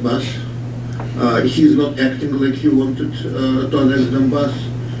Donbass. He's not acting like he wanted to annex Donbass,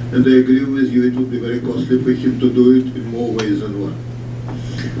 and I agree with you, it would be very costly for him to do it in more ways than one.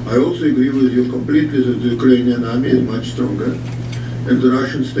 I also agree with you completely that the Ukrainian army is much stronger, and the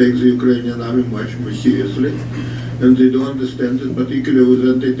Russians take the Ukrainian army much more seriously, and they do understand that, particularly with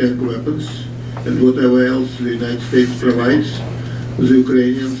anti-tank weapons and whatever else the United States provides, the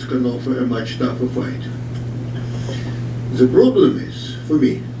Ukrainians can offer a much tougher fight. The problem is, for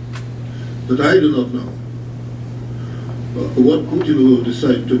me, that I do not know what Putin will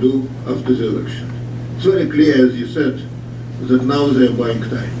decide to do after the election. It's very clear, as you said, that now they are buying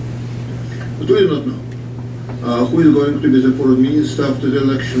time. But we do not know who is going to be the foreign minister after the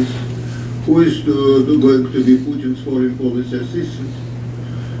elections, who is going to be Putin's foreign policy assistant.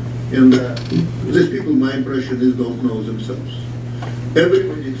 And these people, my impression is, don't know themselves.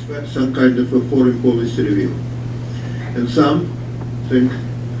 Everybody expects some kind of a foreign policy review. And some think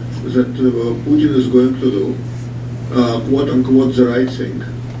that Putin is going to do quote-unquote the right thing,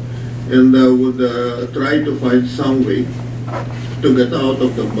 and would try to find some way to get out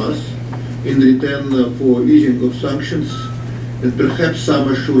of Donbass in return for easing of sanctions and perhaps some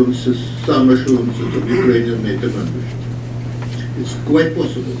assurances of Ukrainian NATO membership. It's quite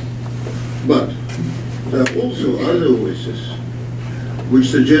possible. But there are also other voices which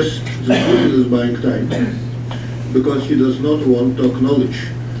suggest that Putin is buying time because he does not want to acknowledge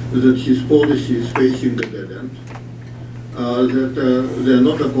that his policy is facing a dead end, that they are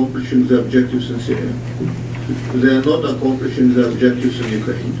not accomplishing the objectives in Syria, they are not accomplishing the objectives in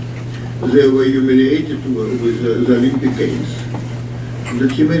Ukraine, they were humiliated with the Olympic Games,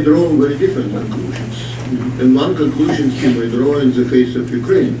 that he may draw very different conclusions. And one conclusion he may draw in the case of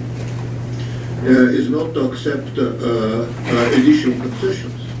Ukraine is not to accept additional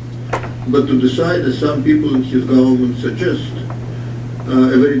concessions, but to decide, as some people in his government suggest,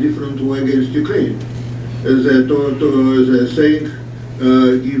 a very different way against Ukraine. As they're saying,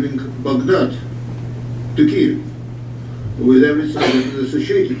 giving Baghdad to Kiev, with everything that is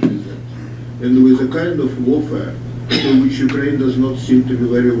associated with that, and with a kind of warfare for which Ukraine does not seem to be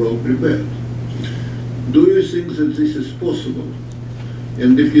very well prepared. Do you think that this is possible?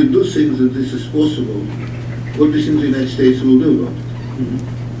 And if you do think that this is possible, what do you think the United States will do about it?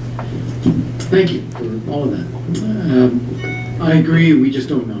 Thank you for all of that. I agree, we just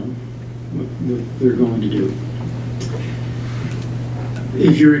don't know what they're going to do.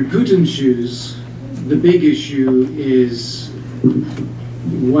 If you're in Putin's shoes, the big issue is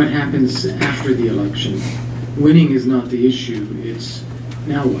what happens after the election. Winning is not the issue, it's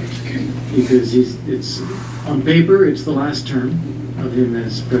now what? Because it's on paper, it's the last term of him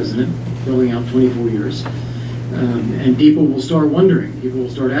as president, filling out 24 years. And people will start wondering, people will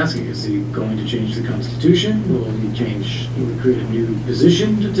start asking, is he going to change the Constitution? Will he create a new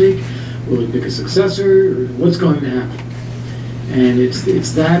position to take? Will he pick a successor? Or what's going to happen? And it's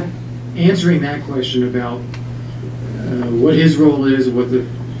that, answering that question about what his role is, what the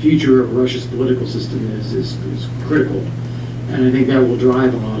future of Russia's political system is critical. And I think that will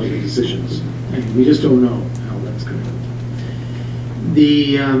drive a lot of the decisions. And we just don't know how that's going to go.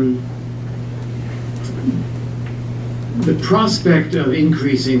 The prospect of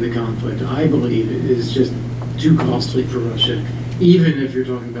increasing the conflict, I believe, is just too costly for Russia, even if you're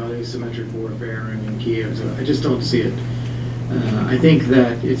talking about asymmetric warfare and in Kiev. So I just don't see it. I think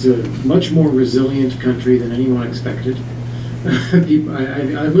that it's a much more resilient country than anyone expected. I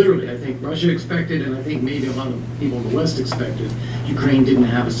think Russia expected, and I think maybe a lot of people in the West expected, Ukraine didn't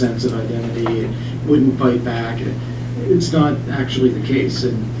have a sense of identity, it wouldn't fight back. It's not actually the case.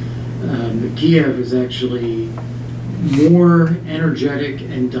 And Kiev is actually more energetic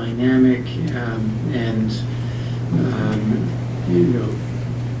and dynamic and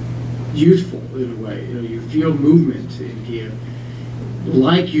youthful in a way. You feel movement in Kiev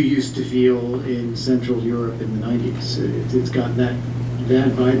like you used to feel in Central Europe in the 90s. It's got that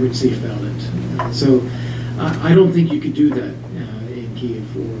vibrancy about it. So I don't think you could do that in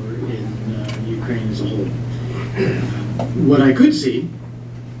Kiev or in Ukraine as a whole. What I could see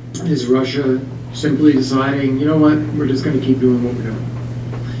is Russia simply deciding, you know what, we're just going to keep doing what we're doing.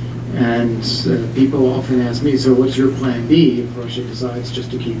 And people often ask me, so what's your plan B if Russia decides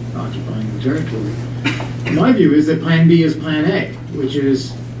just to keep occupying the territory? My view is that plan B is plan A, which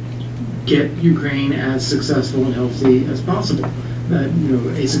is get Ukraine as successful and healthy as possible. That,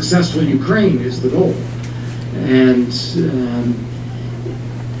 a successful Ukraine is the goal. And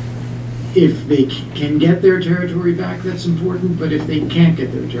if they can get their territory back, that's important, but if they can't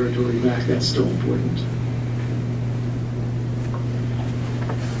get their territory back, that's still important.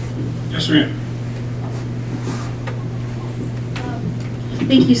 Yes, ma'am.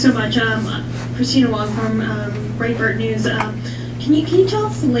 Thank you so much. Christina Wong from Breitbart News. Can you tell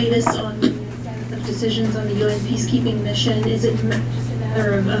us the latest on the status of decisions on the UN peacekeeping mission? Is it just a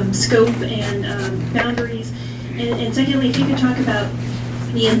matter of scope and boundaries? And secondly, if you could talk about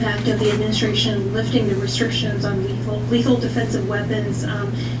the impact of the administration lifting the restrictions on lethal defensive weapons.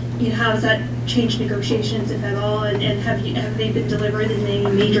 How has that changed negotiations, if at all, and have they been delivered in any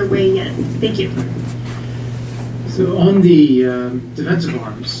major way yet? Thank you. So on the defensive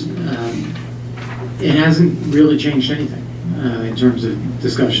arms, it hasn't really changed anything in terms of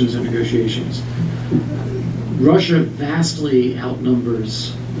discussions and negotiations. Russia vastly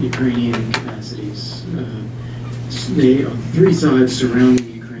outnumbers Ukrainian capacities. They, on three sides surrounding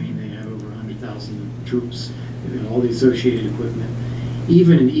Ukraine, they have over 100,000 troops, all the associated equipment.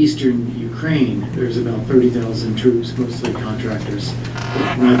 Even in eastern Ukraine, there's about 30,000 troops, mostly contractors,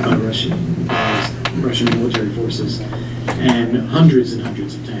 led by Russian military forces, and hundreds and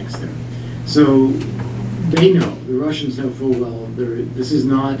hundreds of tanks there. So they know, the Russians know full well, this is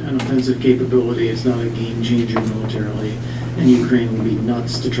not an offensive capability, it's not a game changer militarily, and Ukraine will be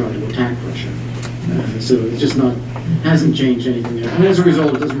nuts to try to attack Russia. So it's just hasn't changed anything there. And as a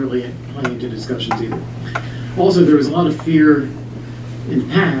result, it doesn't really play into discussions either. Also, there was a lot of fear in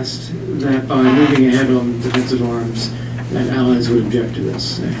the past that by moving ahead on defensive arms, that allies would object to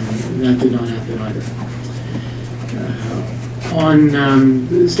this, and that did not happen either. On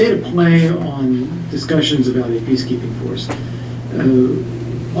the state of play on discussions about a peacekeeping force,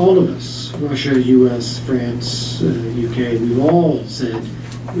 all of us, Russia, U.S., France, UK, we've all said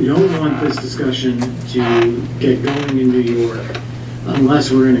we don't want this discussion to get going in New York unless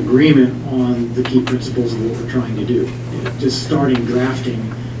we're in agreement on the key principles of what we're trying to do. Just starting drafting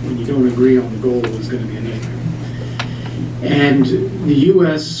when you don't agree on the goal is going to be a nightmare. And the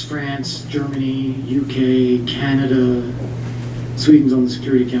US, France, Germany, UK, Canada, Sweden's on the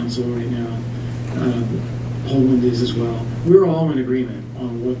Security Council right now, Poland is as well. We're all in agreement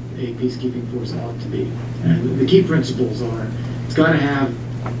on what a peacekeeping force ought to be. And the key principles are, it's got to have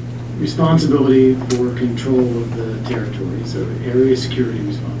responsibility for control of the territory, so area security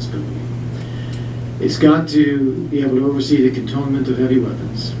responsibility. It's got to be able to oversee the cantonment of heavy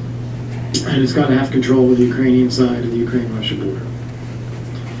weapons. And it's got to have control of the Ukrainian side of the Ukraine-Russia border.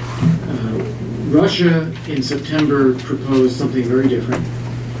 Russia in September proposed something very different.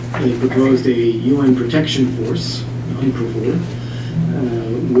 They proposed a UN protection force, UNPROFOR,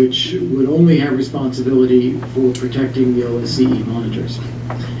 which would only have responsibility for protecting the OSCE monitors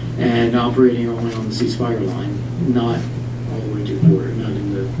and operating only on the ceasefire line, not all the way to the border, not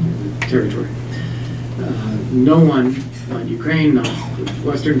in the territory. No one, not Ukraine, not the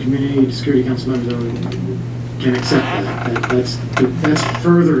Western community, Security Council members, can accept that. That's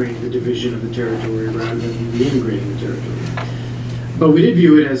furthering the division of the territory rather than integrating the territory. But we did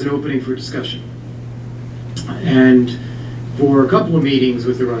view it as an opening for discussion. And for a couple of meetings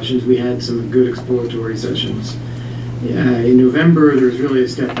with the Russians, we had some good exploratory sessions. In November, there was really a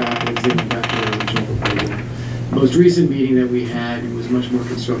step back and they went back to their original proposal. Most recent meeting that we had was much more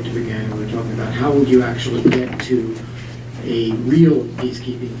constructive again. We were talking about how would you actually get to a real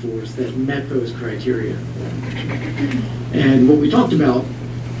peacekeeping force that met those criteria. And what we talked about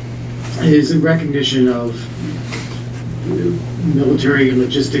is a recognition of military and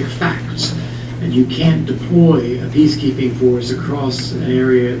logistic facts. And you can't deploy a peacekeeping force across an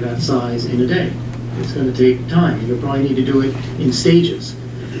area that size in a day. It's going to take time. You'll probably need to do it in stages.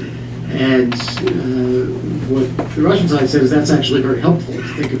 And what the Russian side says, that's actually very helpful to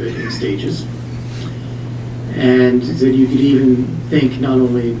think of it in stages. And that you could even think not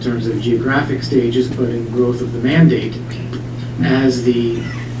only in terms of geographic stages, but in growth of the mandate. As the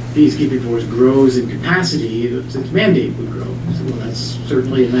peacekeeping force grows in capacity, its mandate would grow. So, well, that's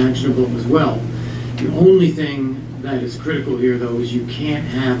certainly imaginable as well. The only thing that is critical here, though, is you can't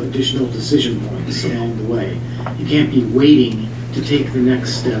have additional decision points along the way. You can't be waiting to take the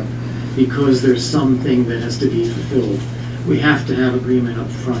next step because there's something that has to be fulfilled. We have to have agreement up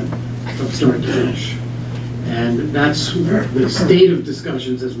front from start to finish. And that's the state of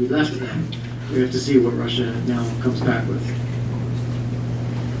discussions as we left them. We have to see what Russia now comes back with.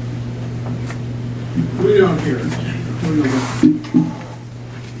 Way down here.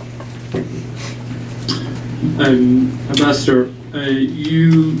 Ambassador,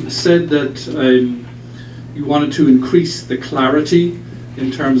 you said that you wanted to increase the clarity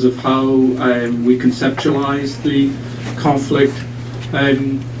in terms of how we conceptualize the conflict,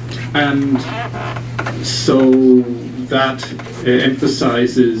 and so that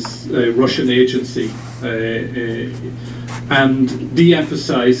emphasizes Russian agency and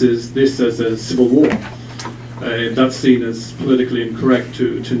de-emphasizes this as a civil war. That's seen as politically incorrect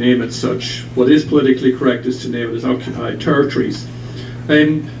to name it such. What is politically correct is to name it as occupied territories.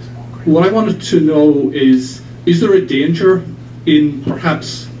 What I wanted to know is there a danger in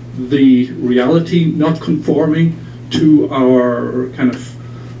perhaps the reality not conforming to our kind of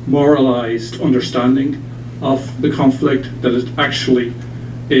moralized understanding of the conflict, that is actually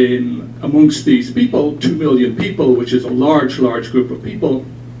amongst these people, 2 million people, which is a large group of people,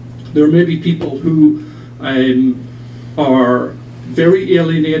 there may be people who are very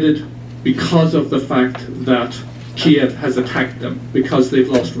alienated because of the fact that Kiev has attacked them, because they've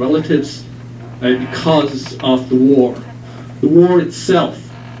lost relatives, because of the war. The war itself,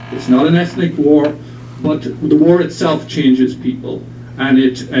 it's not an ethnic war, but the war itself changes people, and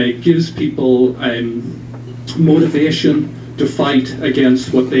it gives people motivation to fight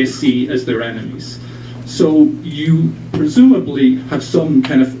against what they see as their enemies. So you presumably have some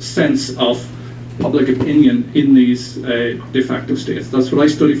kind of sense of public opinion in these de facto states. That's what I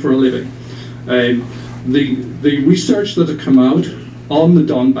study for a living. The research that has come out on the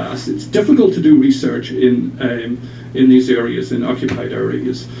Donbass, it's difficult to do research in these areas, in occupied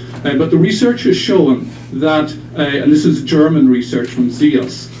areas. But the research has shown that, and this is German research from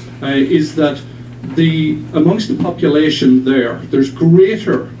ZIOS, is that amongst the population there's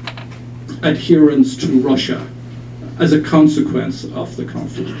greater adherence to Russia as a consequence of the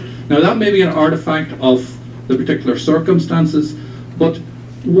conflict. Now that may be an artifact of the particular circumstances, but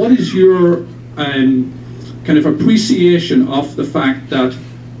what is your kind of appreciation of the fact that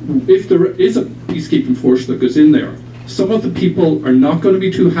if there is a peacekeeping force that goes in there, some of the people are not going to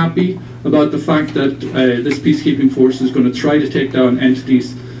be too happy about the fact that this peacekeeping force is going to try to take down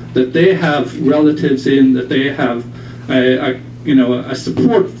entities that they have relatives in, that they have a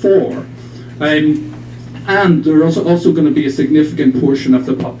support for. And there is also going to be a significant portion of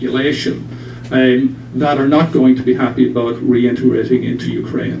the population that are not going to be happy about reintegrating into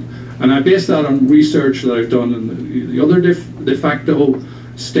Ukraine. And I base that on research that I've done in the other de facto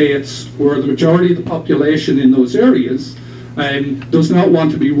states where the majority of the population in those areas does not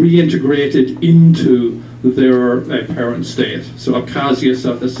want to be reintegrated into their parent state. So Abkhazia,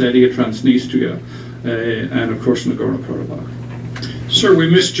 South Ossetia, Transnistria, and of course Nagorno-Karabakh. Sir, we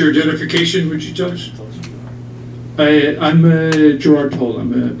missed your identification. Would you tell us? I'm Gerard Toll.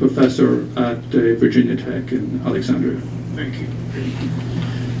 I'm a professor at Virginia Tech in Alexandria. Thank you.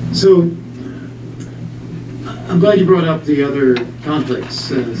 So, I'm glad you brought up the other conflicts,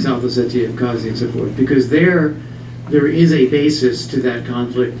 South Ossetia, Abkhazia, and so forth, because there is a basis to that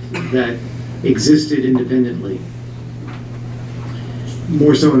conflict that existed independently.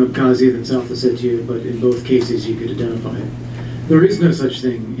 More so in Abkhazia than South Ossetia, but in both cases you could identify it. There is no such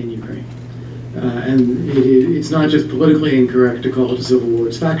thing in Ukraine. And it's not just politically incorrect to call it a civil war,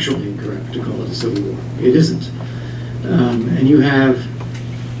 it's factually incorrect to call it a civil war. It isn't. And you have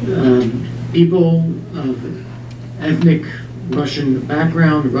people of ethnic Russian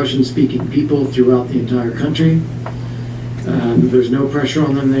background, Russian-speaking people throughout the entire country. There's no pressure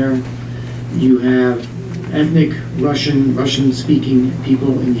on them there. You have ethnic Russian-speaking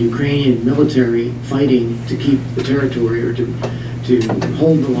people in the Ukrainian military fighting to keep the territory or to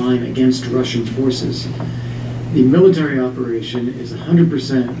hold the line against Russian forces. The military operation is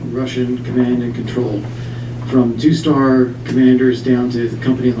 100% Russian command and control, from two-star commanders down to the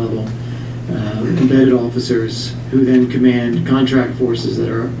company level, embedded officers who then command contract forces that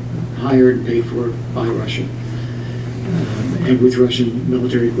are hired and paid for by Russia, and with Russian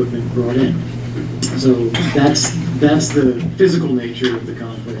military equipment brought in. So that's the physical nature of the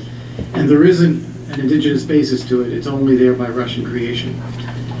conflict. And there isn't an indigenous basis to it. It's only there by Russian creation.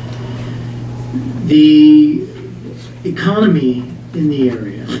 The economy in the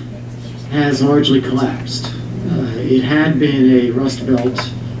area has largely collapsed. It had been a rust belt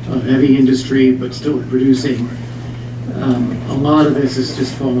of heavy industry, but still producing. A lot of this is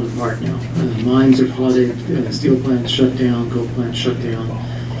just falling apart now. Mines are flooded, steel plants shut down, coal plants shut down.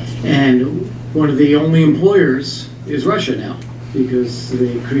 And one of the only employers is Russia now, because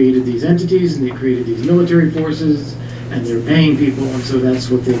they created these entities and they created these military forces and they're paying people, and so that's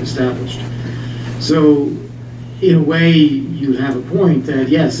what they've established. So in a way you have a point that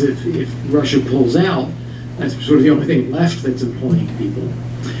yes, if Russia pulls out, that's sort of the only thing left that's employing people.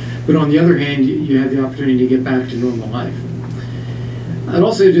 But on the other hand, you have the opportunity to get back to normal life. I'd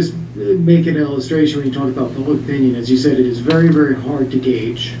also just make an illustration when you talk about public opinion. As you said, it is very, very hard to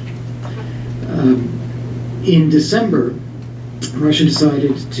gauge. In December, Russia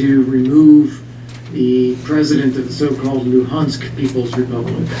decided to remove the president of the so-called Luhansk People's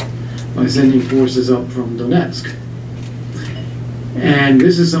Republic by sending forces up from Donetsk. And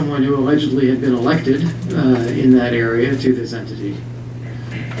this is someone who allegedly had been elected in that area to this entity.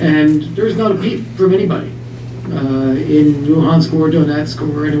 And there's not a peep from anybody in Luhansk or Donetsk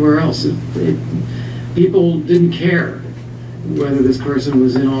or anywhere else. People didn't care whether this person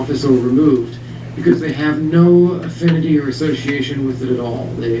was in office or removed, because they have no affinity or association with it at all.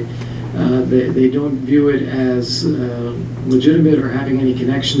 They don't view it as legitimate or having any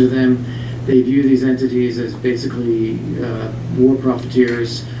connection to them. They view these entities as basically war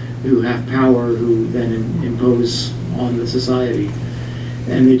profiteers who have power, who then impose on the society.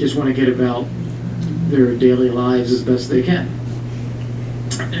 And they just want to get about their daily lives as best they can.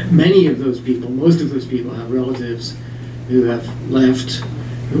 Many of those people, most of those people, have relatives who have left,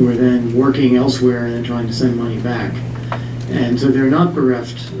 who are then working elsewhere and then trying to send money back. And so they're not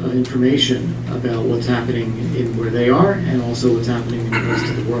bereft of information about what's happening in where they are and also what's happening in the rest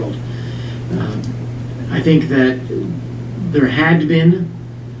of the world. I think that there had been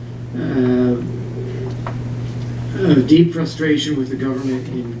a deep frustration with the government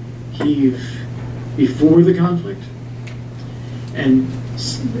in Kyiv before the conflict, and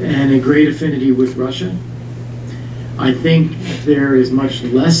a great affinity with Russia. I think there is much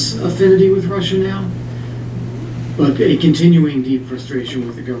less affinity with Russia now, but a continuing deep frustration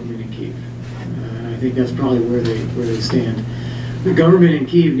with the government in Kyiv. I think that's probably where they stand. The government in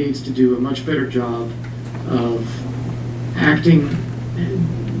Kyiv needs to do a much better job of acting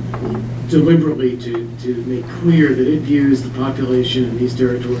deliberately to make clear that it views the population in these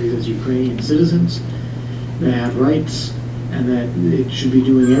territories as Ukrainian citizens that have rights, and that it should be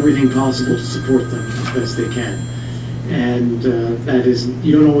doing everything possible to support them as best they can. And that is,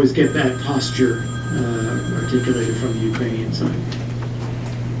 you don't always get that posture articulated from the Ukrainian side.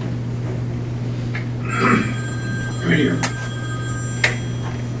 Right here.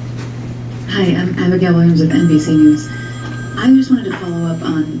 Hi, I'm Abigail Williams with NBC News. I just wanted to follow up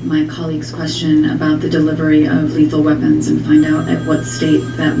on my colleague's question about the delivery of lethal weapons and find out at what state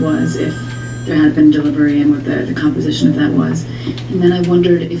that was, if there had been delivery and what the composition of that was. And then I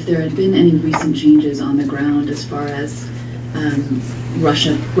wondered if there had been any recent changes on the ground as far as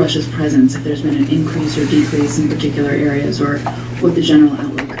Russia's presence, if there's been an increase or decrease in particular areas, or what the general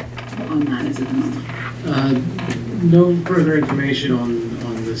outlook on that is at the moment. No further information on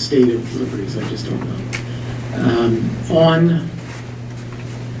the state of deliveries. I just don't know. On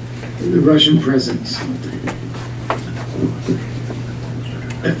the Russian presence,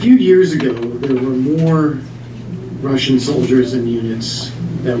 a few years ago there were more Russian soldiers and units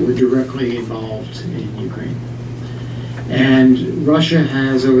that were directly involved in Ukraine. And Russia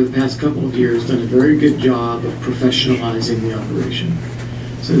has, over the past couple of years, done a very good job of professionalizing the operation.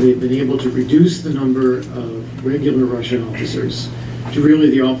 So they've been able to reduce the number of regular Russian officers to really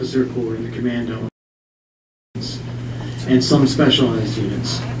the officer corps and the commando and some specialized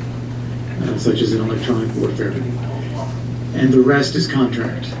units, such as in electronic warfare. And the rest is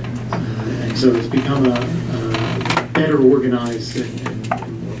contract. And so it's become a better organized and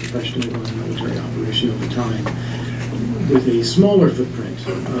more professionally run military operation over time, with a smaller footprint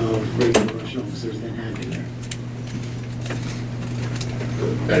of regular Russian officers than had been there.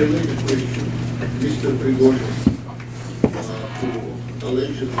 A related question. Mr. Prigozhin, who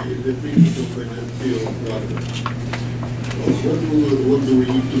allegedly is the principal financier of Wagner. What do we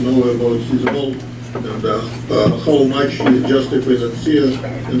need to know about his role, and how much he is just a financier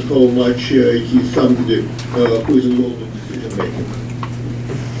and how much he's somebody who is involved in decision making?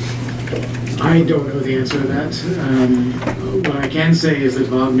 I don't know the answer to that. What I can say is that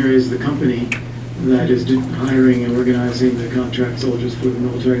Wagner is the company that is hiring and organizing the contract soldiers for the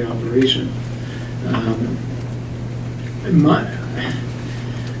military operation.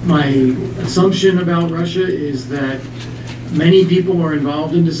 My assumption about Russia is that many people are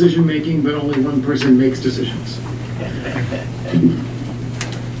involved in decision making, but only one person makes decisions.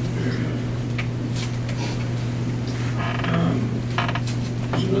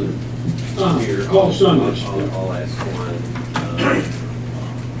 Paul Summers. I'll ask one.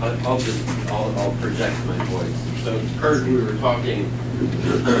 I'll project my voice. So, Kurt, we were talking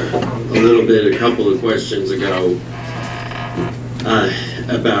a couple of questions ago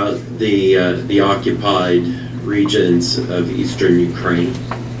about the occupied regions of eastern Ukraine.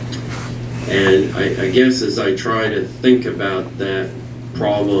 And I guess as I try to think about that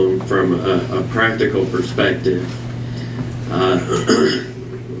problem from a practical perspective,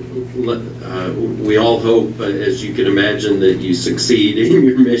 we all hope, as you can imagine, that you succeed in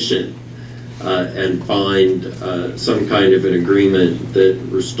your mission and find some kind of an agreement that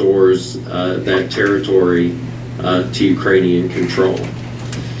restores that territory to Ukrainian control.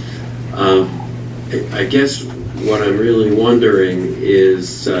 I guess what I'm really wondering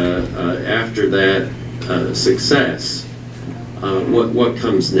is, after that success, what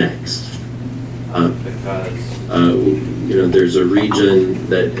comes next? There's a region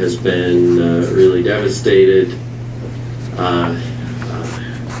that has been really devastated.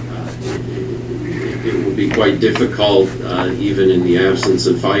 It will be quite difficult, even in the absence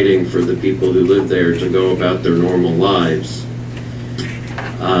of fighting, for the people who live there to go about their normal lives.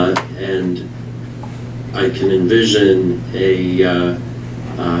 And I can envision a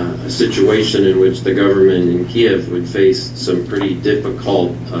situation in which the government in Kiev would face some pretty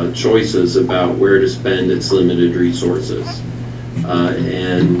difficult choices about where to spend its limited resources.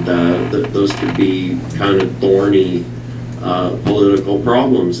 Those could be kind of thorny political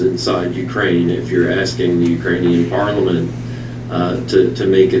problems inside Ukraine if you're asking the Ukrainian parliament to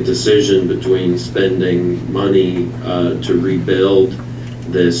make a decision between spending money to rebuild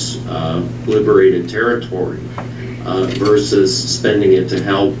this liberated territory versus spending it to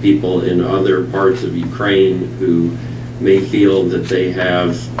help people in other parts of Ukraine who may feel that they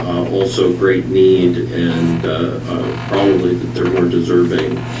have also great need and probably that they're more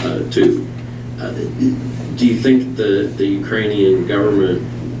deserving too. Do you think the Ukrainian government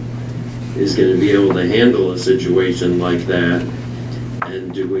is going to be able to handle a situation like that?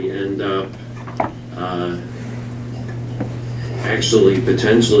 And do we end up actually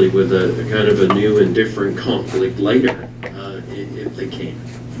potentially with a kind of a new and different conflict later, if they can?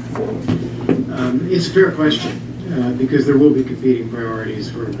 It's a fair question, because there will be competing priorities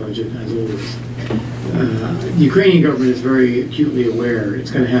for a budget, as always. The Ukrainian government is very acutely aware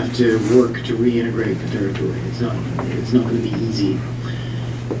it's going to have to work to reintegrate the territory. It's not going to be easy.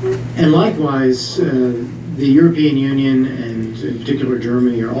 And likewise, the European Union and in particular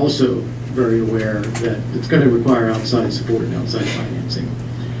Germany are also very aware that it's going to require outside support and outside financing.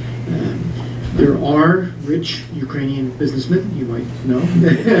 There are rich Ukrainian businessmen, you might know,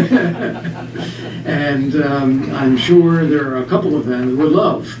 and I'm sure there are a couple of them who would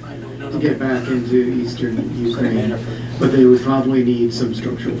love to get back into eastern Ukraine, but they would probably need some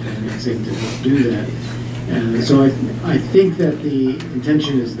structural financing to help do that. So I think that the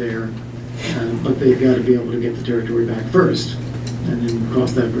intention is there, but they've got to be able to get the territory back first, and then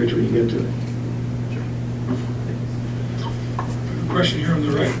cross that bridge when you get to it. Question here on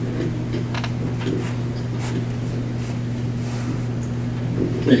the right.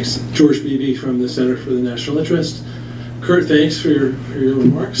 Thanks. George Beebe from the Center for the National Interest. Kurt, thanks for your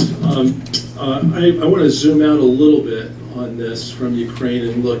remarks. I want to zoom out a little bit on this from Ukraine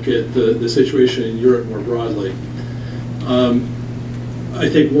and look at the situation in Europe more broadly. I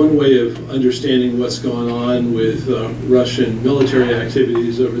think one way of understanding what's gone on with Russian military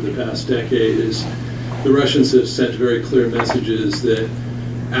activities over the past decade is the Russians have sent very clear messages that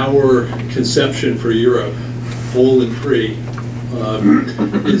our conception for Europe, whole and free,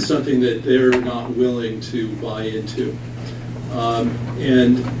 is something that they're not willing to buy into.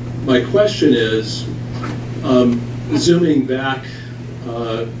 And my question is, zooming back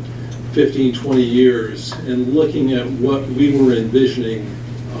 15, 20 years and looking at what we were envisioning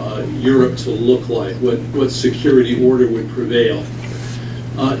Europe to look like, what security order would prevail,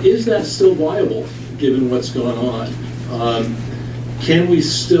 is that still viable given what's gone on? Can we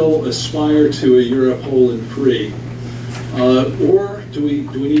still aspire to a Europe whole and free? Or do we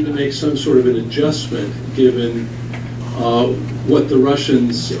need to make some sort of an adjustment given what the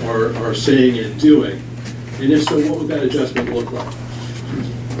Russians are saying and doing? And if so, what would that adjustment look like?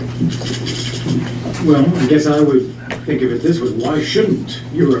 Well, I guess I would think of it this way: why shouldn't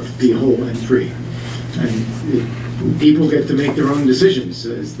Europe be whole and free? And people get to make their own decisions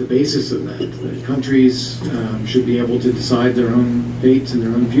as the basis of that. The countries should be able to decide their own fates and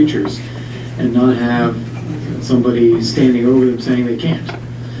their own futures, and not have somebody standing over them saying they can't.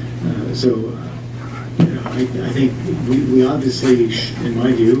 I think we obviously, in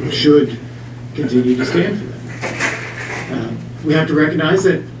my view, should continue to stand for that. We have to recognize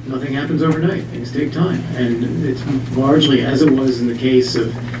that nothing happens overnight. Things take time. And it's largely, as it was in the case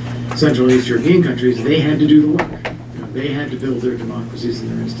of Central and East European countries, they had to do the work. They had to build their democracies and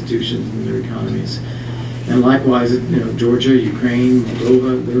their institutions and their economies. And likewise, Georgia, Ukraine,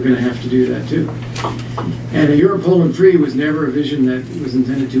 Moldova, they're going to have to do that too. And a Europe whole and free was never a vision that was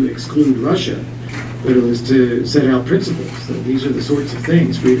intended to exclude Russia, but it was to set out principles. That these are the sorts of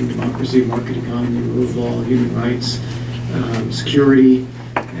things: freedom, democracy, market economy, rule of law, human rights, security,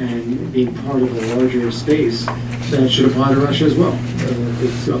 and being part of a larger space that should apply to Russia as well.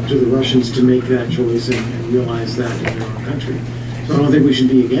 It's up to the Russians to make that choice and realize that in their own country. So I don't think we should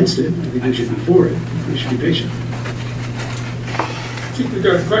be against it. I think we should be for it. We should be patient. I think we've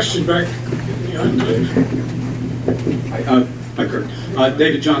got a question back in the enclave. Hi, Kurt.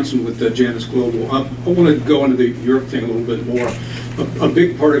 David Johnson with Janus Global. I want to go into the Europe thing a little bit more. A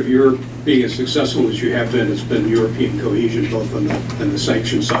big part of your being as successful as you have been has been European cohesion, both on the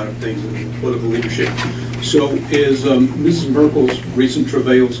sanction side of things and the political leadership. So is Mrs. Merkel's recent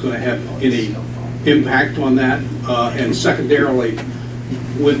travails going to have any impact on that? And secondarily,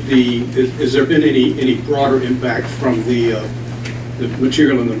 has there been any broader impact from the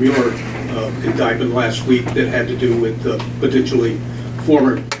material in the Mueller indictment last week that had to do with potentially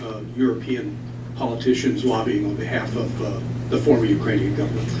former European politicians lobbying on behalf of the former Ukrainian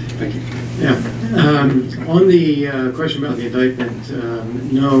government? Thank you. Yeah. On the question about the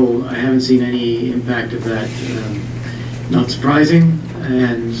indictment, no, I haven't seen any impact of that. Not surprising,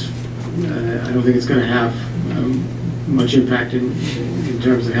 and I don't think it's going to have much impact in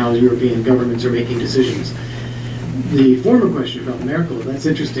terms of how European governments are making decisions. The former question about Merkel, that's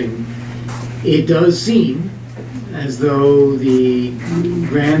interesting. It does seem as though the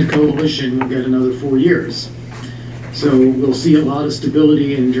Grand Coalition will get another 4 years. So we'll see a lot of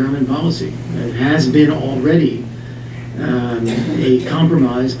stability in German policy. It has been already a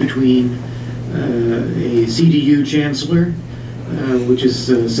compromise between a CDU chancellor, which is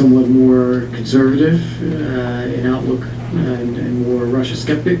somewhat more conservative in outlook and more Russia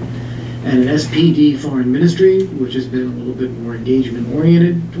skeptic, and an SPD foreign ministry, which has been a little bit more engagement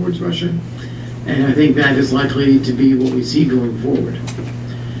oriented towards Russia. And I think that is likely to be what we see going forward.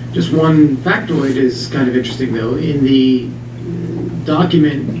 Just one factoid is kind of interesting, though. In the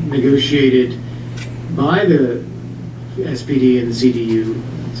document negotiated by the SPD and the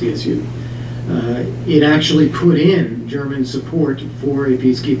CSU, it actually put in German support for a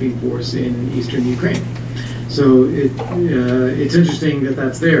peacekeeping force in eastern Ukraine. So it's interesting that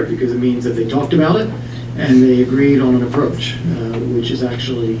that's there, because it means that they talked about it and they agreed on an approach, which is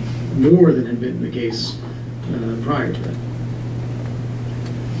actually more than had been the case prior to that.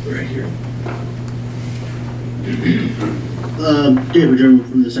 Right here. David German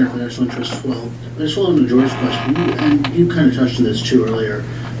from the Center for National Interest as well. I just followed on George's question, and you kind of touched on this too earlier.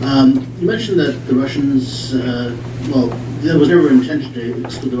 You mentioned that the Russians, well, there was never intention to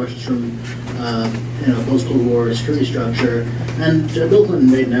exclude the Russians from, post-Cold War security structure, and Bill Clinton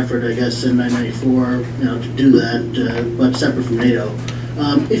made an effort, I guess, in 1994, to do that, but separate from NATO.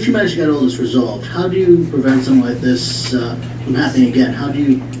 If you manage to get all this resolved, how do you prevent something like this from happening again? How do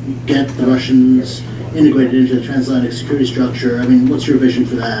you get the Russians integrated into the transatlantic security structure? I mean, what's your vision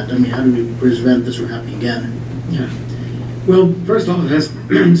for that? I mean, how do we prevent this from happening again? Yeah. Well, first off,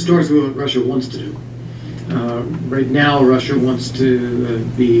 it starts with what Russia wants to do. Right now, Russia wants to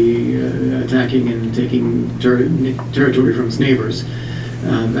be attacking and taking territory from its neighbors.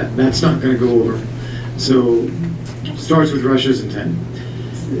 That's not going to go over. So, it starts with Russia's intent.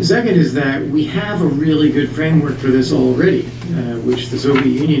 The second is that we have a really good framework for this already, which the Soviet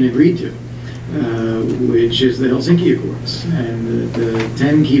Union agreed to, which is the Helsinki Accords. And the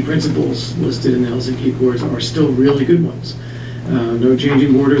 10 key principles listed in the Helsinki Accords are still really good ones. No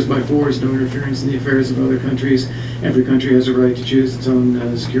changing borders by force, no interference in the affairs of other countries. Every country has a right to choose its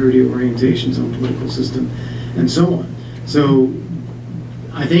own security orientation, its own political system, and so on. So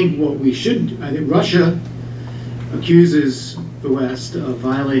I think Russia accuses the West of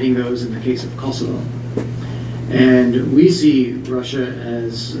violating those in the case of Kosovo. And we see Russia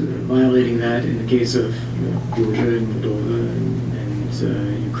as violating that in the case of Georgia and Moldova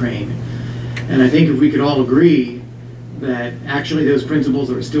and Ukraine. And I think if we could all agree that actually those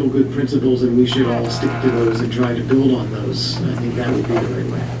principles are still good principles and we should all stick to those and try to build on those, I think that would be the right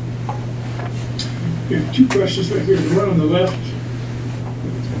way. We have two questions right here. The one on the left.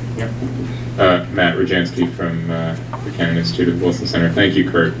 Matt Rajansky from the McCain Institute at the Wilson Center. Thank you,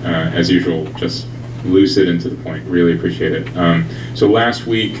 Kurt. As usual, just lucid and to the point. Really appreciate it. So last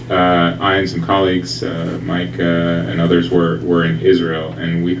week, I and some colleagues, Mike and others, were in Israel,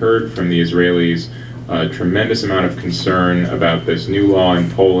 and we heard from the Israelis a tremendous amount of concern about this new law in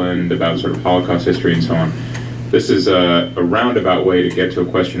Poland, about sort of Holocaust history and so on. This is a roundabout way to get to a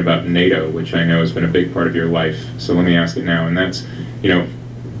question about NATO, which I know has been a big part of your life. So let me ask it now, and that's,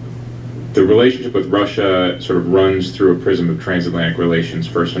 the relationship with Russia sort of runs through a prism of transatlantic relations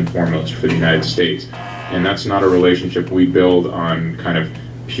first and foremost for the United States. And that's not a relationship we build on kind of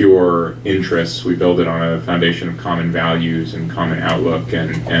pure interests. We build it on a foundation of common values and common outlook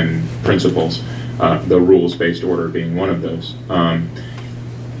and principles, the rules-based order being one of those. Are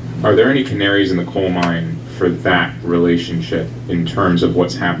there any canaries in the coal mine for that relationship in terms of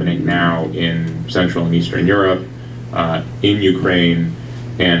what's happening now in Central and Eastern Europe, in Ukraine?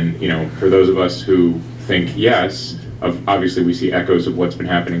 And, for those of us who think yes, obviously we see echoes of what's been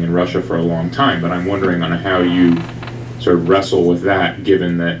happening in Russia for a long time, but I'm wondering on how you sort of wrestle with that,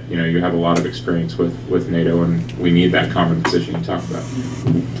 given that, you have a lot of experience with NATO and we need that common position you talk about.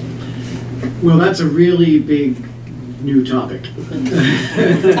 Well, that's a really big new topic.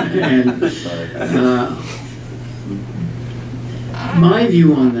 And my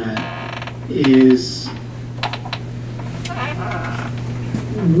view on that is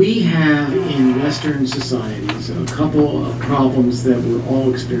we have in Western societies a couple of problems that we're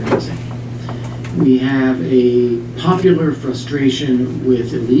all experiencing. We have a popular frustration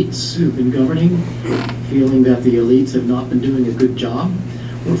with elites who've been governing, feeling that the elites have not been doing a good job,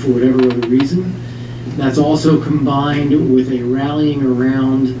 or for whatever other reason. That's also combined with a rallying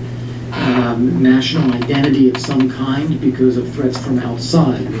around national identity of some kind because of threats from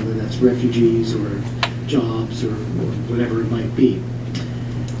outside, whether that's refugees or jobs or whatever it might be.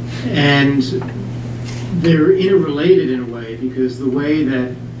 And they're interrelated in a way because the way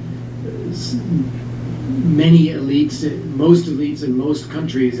that many elites, most elites in most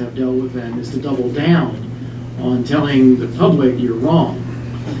countries have dealt with them is to double down on telling the public you're wrong.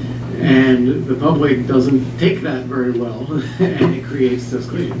 And the public doesn't take that very well, and it creates this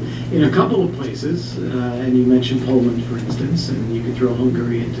question. In a couple of places, and you mentioned Poland, for instance, and you could throw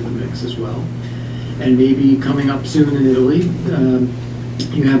Hungary into the mix as well, and maybe coming up soon in Italy,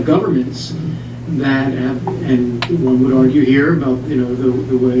 you have governments that have, and one would argue here about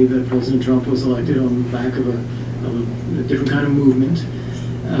the way that President Trump was elected on the back of a different kind of movement,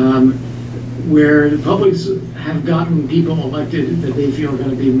 where the publics have gotten people elected that they feel are going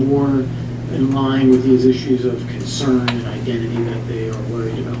to be more in line with these issues of concern and identity that they are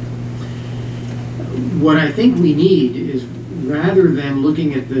worried about. What I think we need is, rather than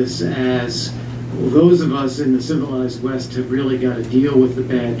looking at this as, well, those of us in the civilized West have really got to deal with the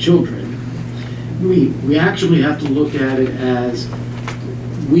bad children, we actually have to look at it as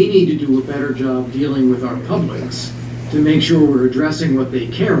we need to do a better job dealing with our publics to make sure we're addressing what they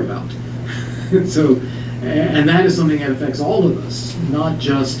care about. So, and that is something that affects all of us, not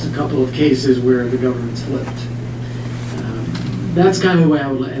just a couple of cases where the government's flipped. That's kind of the way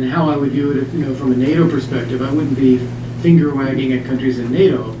I would, and how I would view it, from a NATO perspective. I wouldn't be finger wagging at countries in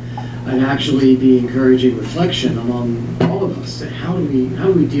NATO. I'd actually be encouraging reflection among all of us. How do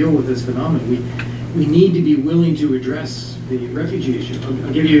we deal with this phenomenon? We need to be willing to address the refugee issue.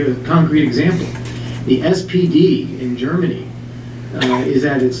 I'll give you a concrete example. The SPD in Germany is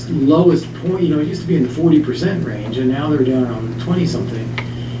at its lowest point. It used to be in the 40% range, and now they're down around 20-something.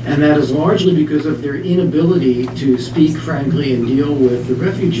 And that is largely because of their inability to speak frankly and deal with the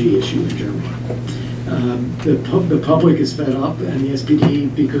refugee issue in Germany. The public is fed up, and the SPD,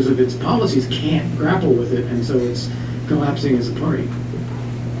 because of its policies, can't grapple with it, and so it's collapsing as a party.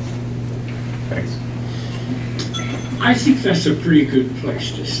 Thanks. I think that's a pretty good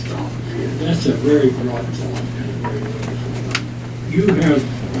place to stop here. That's a very broad thought and a very wonderful one. You have,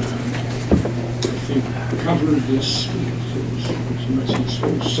 I think, covered this as much as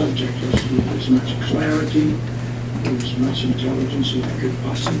whole subject with as much clarity, with as much intelligence as I could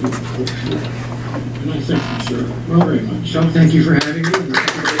possibly put forth. And I thank you, sir, very much. Chuck, thank you for having me.